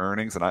on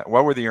earnings. And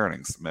what were the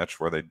earnings, Mitch?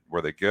 Were they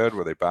good?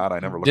 Were they bad? I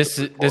never looked at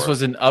the report. This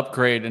was an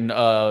upgrade, and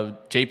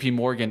JP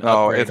Morgan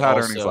No, upgrade it had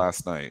also. earnings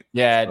last night.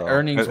 Yeah, So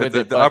earnings with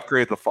it. The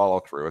upgrade, the follow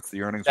through. It's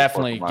the earnings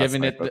definitely report from last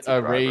giving night it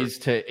a raise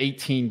to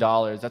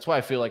 $18. That's why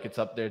I feel like it's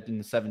up there in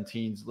the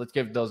 17s. Let's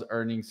give those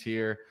earnings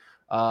here.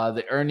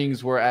 The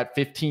earnings were at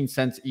 15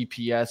 cents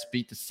EPS,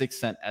 beat the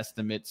 6-cent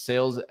estimate.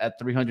 Sales at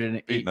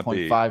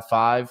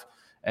 308.55.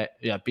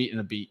 Beating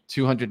a beat.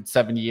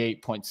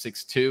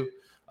 278.62.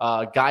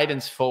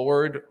 Guidance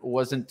forward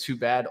wasn't too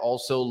bad.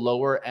 Also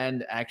lower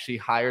end, actually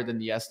higher than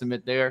the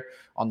estimate there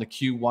on the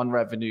Q1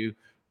 revenue.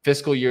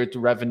 Fiscal year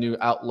revenue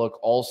outlook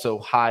also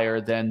higher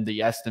than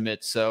the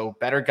estimate. So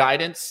better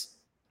guidance,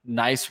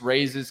 nice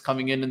raises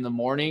coming in the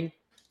morning.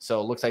 So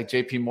it looks like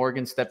JP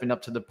Morgan stepping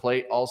up to the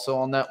plate also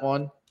on that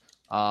one.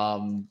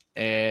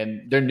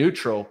 And they're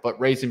neutral, but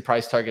raising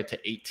price target to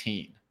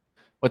 18.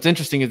 What's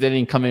interesting is they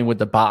didn't come in with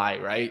the buy,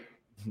 right?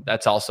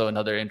 That's also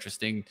another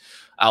interesting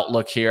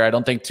outlook here. I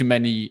don't think too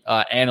many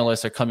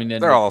analysts are coming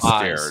in. They're all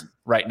scared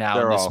right now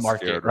in this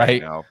market,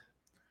 right? Now.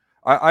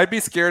 I'd be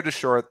scared to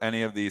short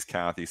any of these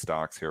Kathy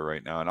stocks here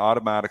right now. And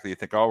automatically you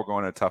think, we're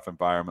going to a tough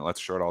environment. Let's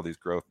short all these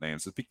growth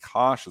names. Just be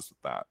cautious with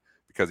that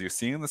because you're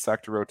seeing the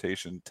sector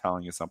rotation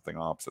telling you something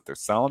opposite. They're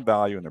selling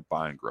value and they're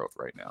buying growth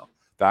right now.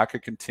 That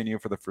could continue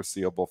for the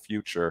foreseeable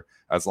future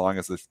as long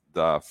as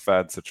the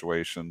Fed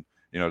situation,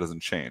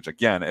 doesn't change.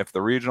 Again, if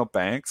the regional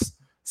banks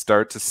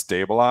start to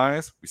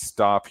stabilize, we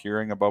stop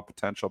hearing about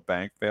potential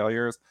bank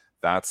failures,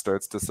 that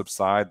starts to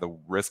subside, the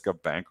risk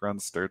of bank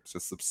runs starts to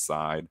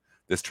subside,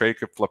 this trade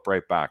could flip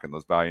right back and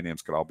those value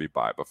names could all be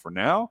buy. But for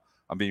now,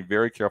 I'm being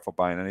very careful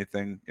buying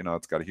anything,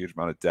 it's got a huge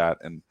amount of debt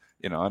and,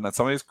 and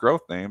some of these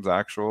growth names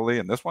actually,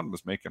 and this one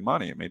was making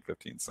money, it made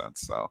 15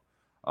 cents. So,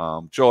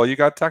 Joel, you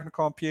got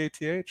technical on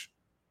PATH?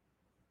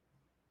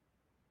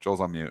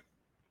 Joel's on mute.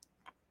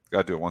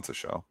 Got to do it once a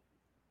show.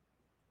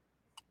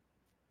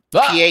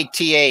 PATH.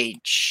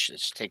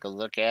 Let's take a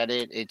look at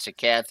it. It's a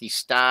Kathy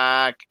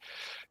stock.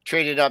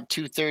 Traded up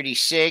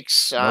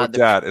 236. No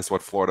debt is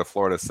what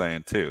Florida's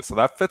saying too. So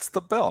that fits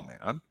the bill,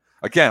 man.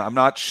 Again, I'm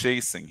not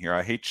chasing here.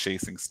 I hate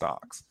chasing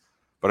stocks.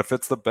 But it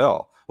fits the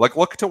bill. Like,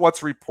 look to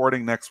what's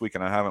reporting next week,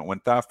 and I haven't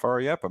went that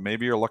far yet, but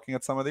maybe you're looking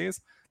at some of these.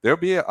 There'll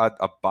be a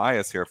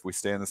bias here if we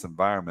stay in this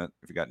environment.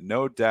 If you got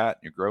no debt,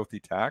 you're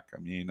growthy tech,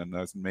 and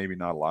there's maybe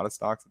not a lot of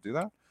stocks that do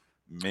that.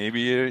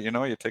 Maybe,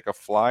 you take a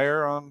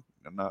flyer on,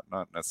 not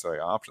necessarily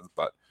options,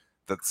 but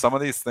that some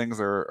of these things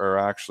are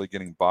actually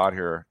getting bought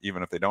here,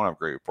 even if they don't have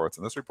great reports.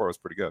 And this report was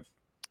pretty good.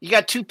 You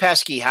got two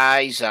pesky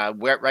highs,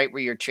 right where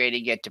you're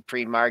trading at to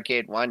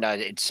pre-market. One at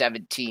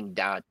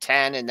 17.10,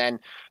 and then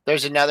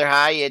there's another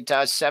high at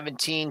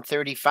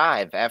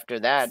 17.35. After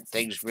that,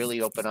 things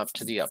really open up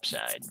to the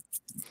upside.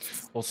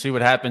 We'll see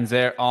what happens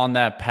there on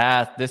that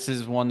path. This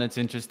is one that's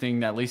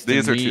interesting, at least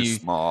these are too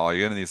small.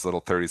 You're getting these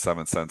little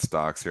 37-cent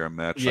stocks here,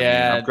 Mitch.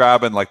 Yeah. I'm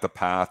grabbing like the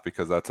path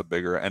because that's a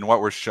bigger. And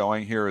what we're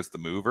showing here is the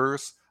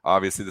movers.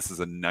 Obviously, this is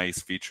a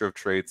nice feature of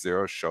Trade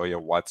Zero. Show you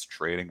what's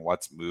trading,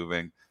 what's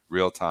moving,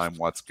 real time,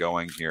 what's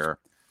going here.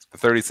 The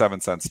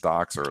 37-cent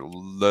stocks are a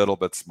little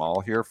bit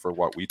small here for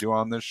what we do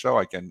on this show.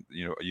 You can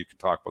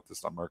talk about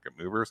this on Market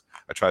Movers.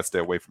 I try to stay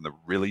away from the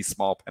really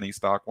small penny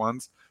stock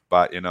ones,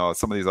 but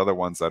some of these other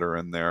ones that are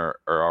in there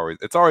are always.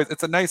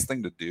 It's a nice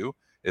thing to do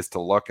is to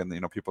look and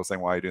people are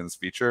saying, why are you doing this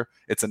feature?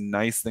 It's a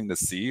nice thing to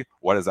see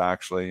what is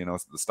actually the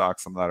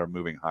stocks, some that are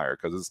moving higher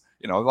because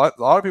a lot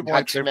of people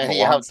like to the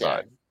long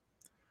side.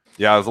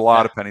 Yeah, there's a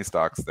lot of penny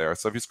stocks there.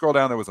 So if you scroll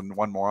down, there was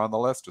one more on the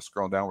list. Just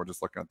scroll down. We're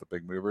just looking at the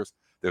big movers.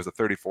 There's a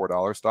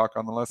 $34 stock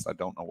on the list. I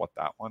don't know what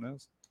that one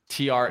is.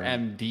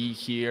 TRMD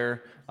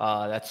here.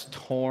 That's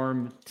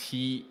TORM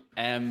TRMD.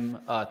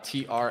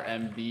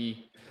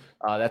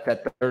 That's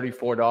at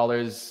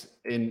 $34.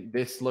 And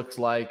this looks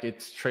like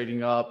it's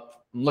trading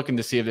up. I'm looking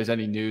to see if there's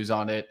any news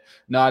on it.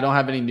 No, I don't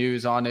have any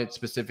news on it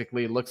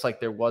specifically. It looks like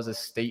there was a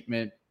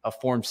statement, a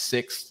Form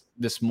 6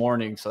 this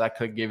morning, so that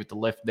could give it the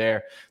lift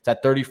there. It's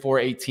at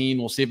 34.18.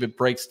 We'll see if it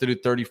breaks through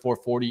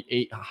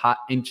 34.48 hot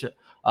inch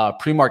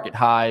pre-market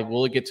high.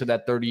 Will it get to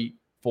that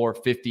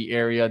 34.50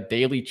 area?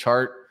 Daily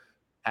chart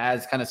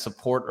as kind of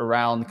support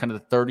around kind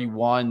of the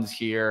 31s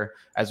here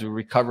as we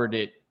recovered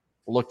it.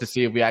 We'll look to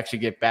see if we actually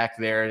get back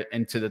there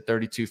into the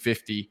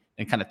 32.50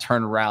 and kind of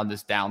turn around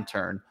this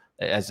downturn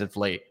as of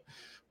late.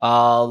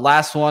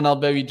 Last one, I'll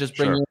maybe just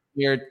bring in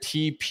here,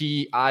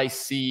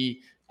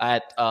 TPIC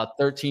at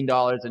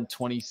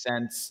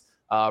 $13.20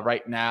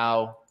 right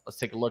now. Let's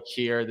take a look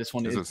here. This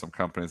one These are some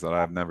companies that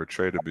I've never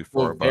traded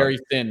before. Very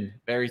thin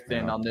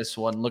on this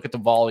one. Look at the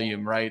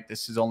volume, right?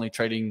 This is only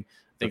trading,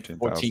 I think,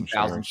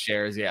 14,000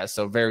 shares. Yeah,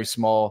 so very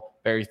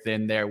small, very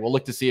thin there. We'll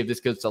look to see if this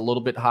gets a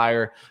little bit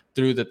higher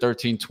through the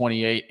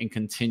 13.28 and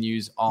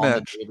continues on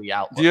the daily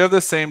outlook. Do you have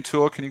the same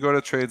tool? Can you go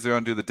to Trade Zero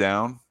and do the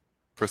down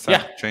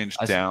percent change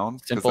down?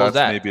 Because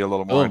that's maybe a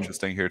little more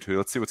interesting here too.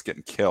 Let's see what's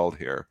getting killed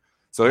here.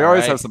 So you All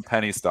always right. have some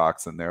penny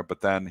stocks in there,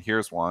 but then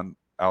here's one,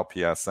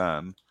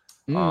 LPSN,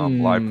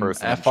 live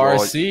person. And Joel,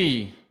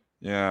 FRC.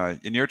 yeah,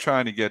 and you're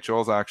trying to get,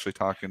 Joel's actually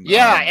talking.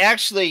 Yeah,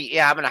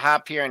 actually, I'm going to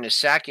hop here in a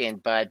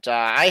second, but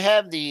I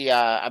have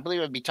I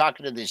believe I'll be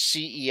talking to the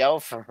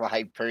CEO from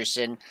Live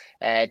Person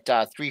at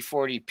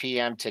 3:40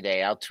 p.m.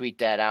 today. I'll tweet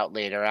that out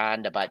later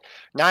on. But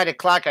 9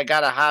 o'clock, I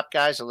got to hop,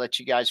 guys. I'll let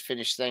you guys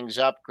finish things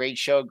up. Great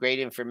show, great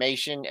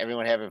information.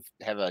 Everyone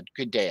have a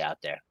good day out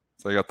there.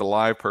 So you got the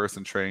live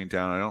person trading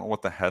down. I don't know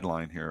what the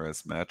headline here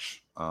is,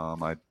 Mitch.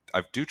 I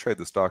do trade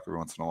the stock every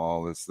once in a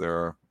while. What's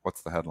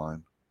the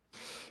headline?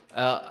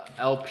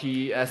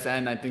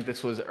 LPSN. I think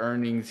this was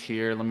earnings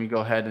here. Let me go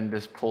ahead and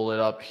just pull it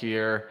up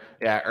here.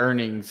 Yeah,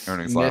 earnings.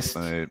 Last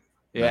night.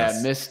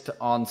 Missed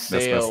on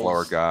sales. Missed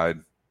lower guide.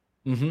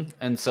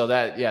 And so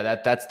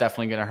that's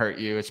definitely going to hurt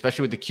you,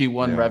 especially with the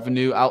Q1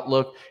 revenue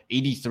outlook,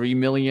 83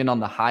 million on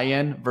the high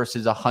end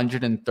versus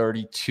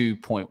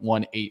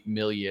 132.18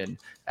 million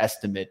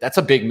estimate. That's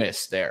a big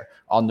miss there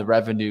on the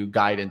revenue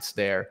guidance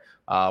there.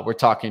 We're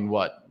talking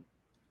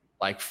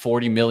like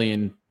 40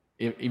 million,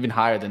 even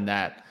higher than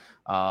that.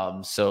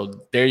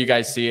 So there you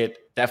guys see it.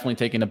 Definitely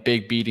taking a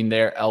big beating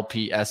there,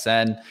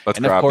 LPSN. Let's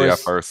grab the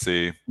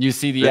FRC. You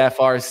see the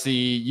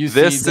FRC.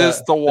 This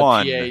is the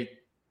one. PAC.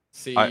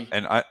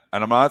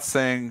 I'm not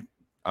saying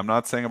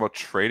about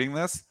trading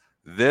this.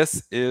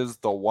 This is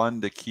the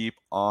one to keep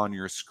on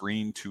your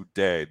screen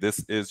today.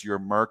 This is your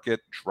market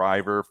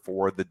driver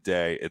for the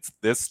day.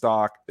 This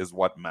stock is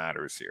what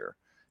matters here.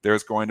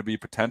 There's going to be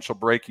potential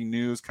breaking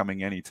news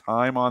coming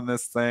anytime on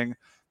this thing.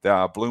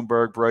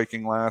 Bloomberg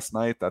breaking last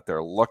night that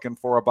they're looking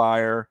for a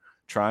buyer,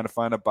 trying to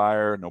find a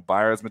buyer. No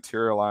buyer has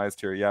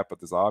materialized here yet, but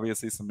there's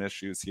obviously some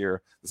issues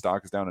here. The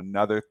stock is down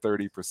another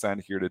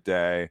 30% here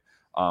today.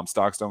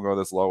 Stocks don't go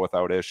this low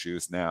without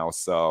issues now.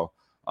 So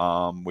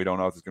we don't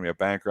know if there's going to be a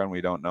bank run. We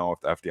don't know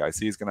if the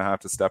FDIC is going to have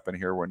to step in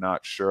here. We're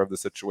not sure of the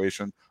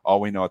situation. All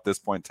we know at this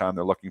point in time,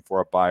 they're looking for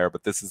a buyer,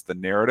 but this is the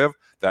narrative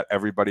that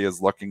everybody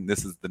is looking.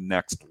 This is the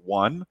next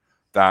one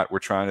that we're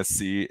trying to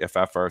see if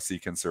FRC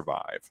can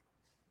survive.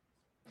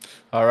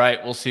 All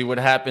right, we'll see what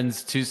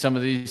happens to some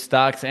of these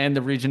stocks and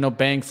the regional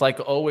banks. Like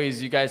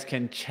always, you guys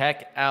can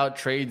check out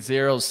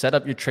TradeZero. Set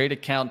up your trade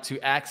account to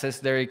access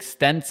their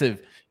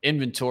extensive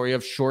inventory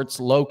of shorts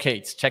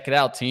locates. Check it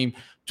out, team.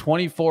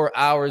 24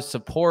 hours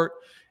support.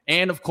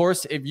 And of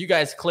course, if you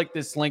guys click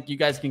this link, you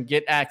guys can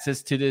get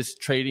access to this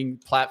trading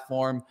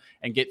platform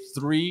and get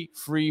 3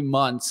 free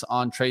months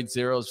on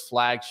TradeZero's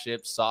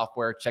flagship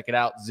software. Check it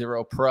out,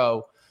 Zero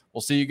Pro.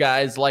 We'll see you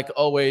guys, like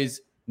always,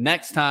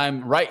 next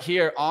time right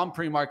here on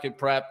Pre-Market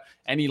Prep.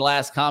 Any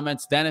last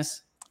comments,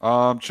 Dennis?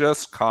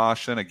 Just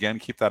caution. Again,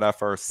 keep that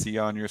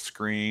FRC on your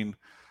screen.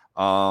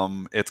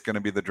 It's going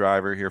to be the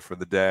driver here for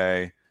the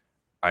day.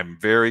 I'm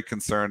very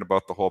concerned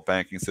about the whole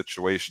banking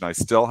situation. I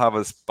still have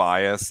a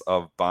bias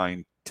of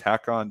buying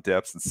tech on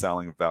dips and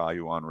selling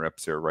value on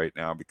rips here right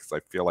now because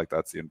I feel like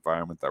that's the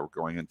environment that we're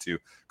going into.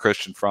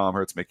 Christian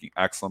Fromhert's making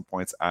excellent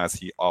points, as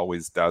he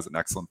always does. An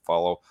excellent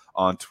follow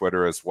on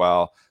Twitter as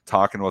well,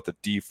 talking about the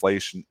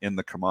deflation in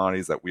the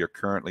commodities that we are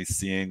currently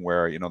seeing,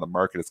 where the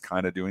market is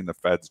kind of doing the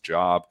Fed's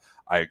job.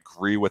 I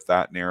agree with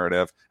that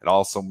narrative. It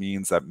also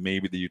means that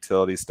maybe the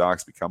utility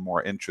stocks become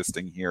more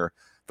interesting here.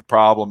 The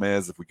problem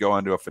is if we go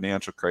into a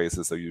financial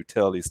crisis, the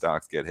utility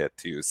stocks get hit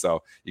too.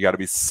 So you got to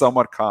be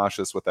somewhat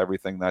cautious with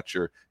everything that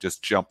you're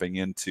just jumping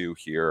into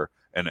here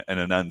in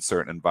an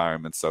uncertain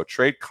environment. So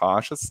trade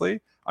cautiously.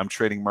 I'm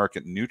trading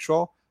market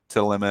neutral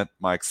to limit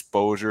my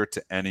exposure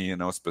to any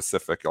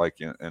specific,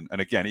 and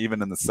again,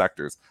 even in the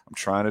sectors, I'm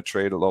trying to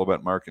trade a little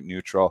bit market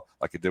neutral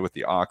like I did with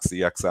the Oxy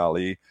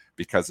XLE,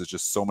 because there's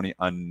just so many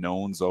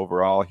unknowns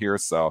overall here.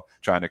 So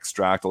trying to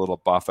extract a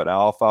little Buffett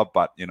alpha,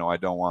 but I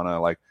don't want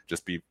to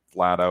just be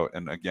flat out.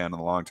 And again, in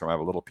the long term, I have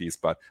a little piece,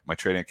 but my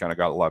trading account, I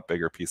got a lot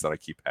bigger piece that I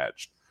keep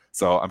hedged.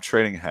 So I'm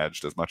trading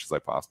hedged as much as I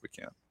possibly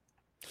can.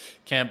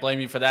 Can't blame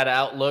you for that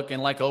outlook.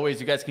 And like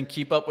always, you guys can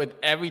keep up with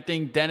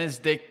everything Dennis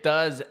Dick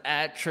does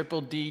at Triple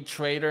D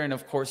Trader. And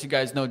of course, you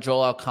guys know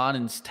Joel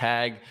Alconen's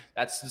tag.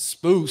 That's the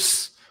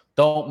Spoos.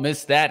 Don't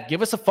miss that.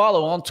 Give us a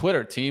follow on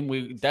Twitter, team.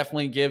 We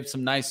definitely give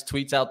some nice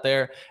tweets out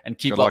there and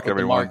keep up with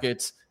the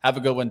markets. Have a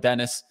good one,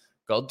 Dennis.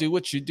 Go do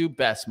what you do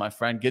best, my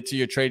friend. Get to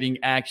your trading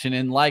action.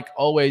 And like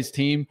always,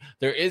 team,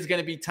 there is going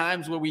to be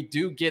times where we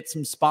do get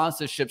some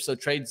sponsorship. So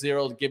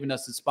TradeZero giving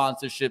us a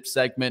sponsorship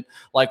segment.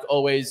 Like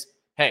always,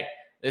 hey,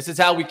 this is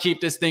how we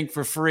keep this thing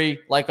for free.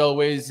 Like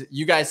always,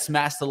 you guys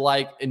smash the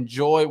like.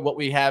 Enjoy what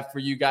we have for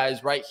you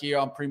guys right here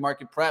on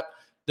Pre-Market Prep.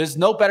 There's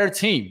no better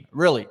team,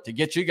 really, to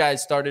get you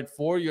guys started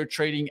for your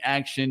trading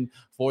action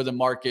for the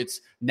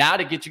markets. Now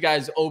to get you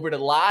guys over to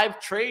live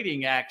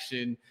trading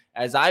action,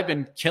 as I've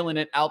been killing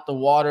it out the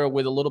water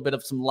with a little bit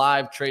of some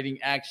live trading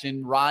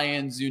action.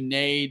 Ryan,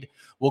 Zunaid,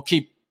 we'll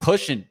keep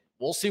pushing.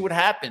 We'll see what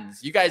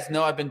happens. You guys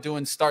know I've been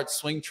doing start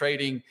swing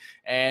trading,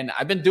 and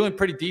I've been doing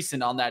pretty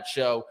decent on that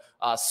show.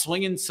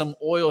 Swinging some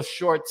oil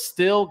shorts,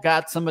 still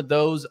got some of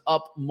those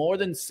up more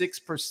than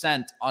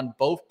 6% on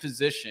both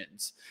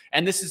positions.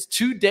 And this is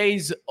 2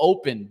 days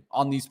open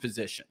on these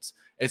positions.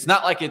 It's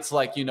not like it's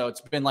like,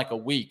 it's been like a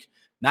week.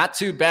 Not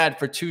too bad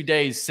for 2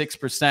 days,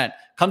 6%.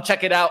 Come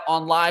check it out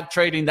on live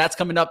trading. That's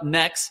coming up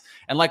next.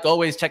 And like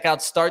always, check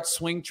out Start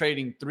Swing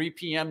Trading, 3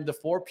 p.m. to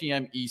 4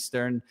 p.m.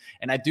 Eastern.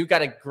 And I do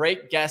got a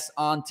great guest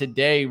on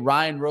today,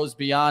 Ryan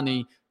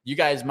Rosbiani. You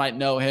guys might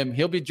know him.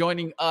 He'll be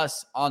joining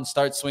us on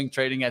Start Swing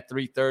Trading at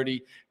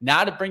 3:30.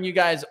 Now to bring you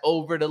guys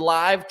over to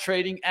live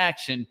trading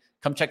action.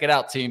 Come check it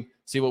out, team.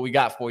 See what we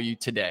got for you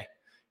today.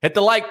 Hit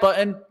the like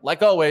button,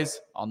 like always,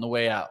 on the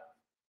way out.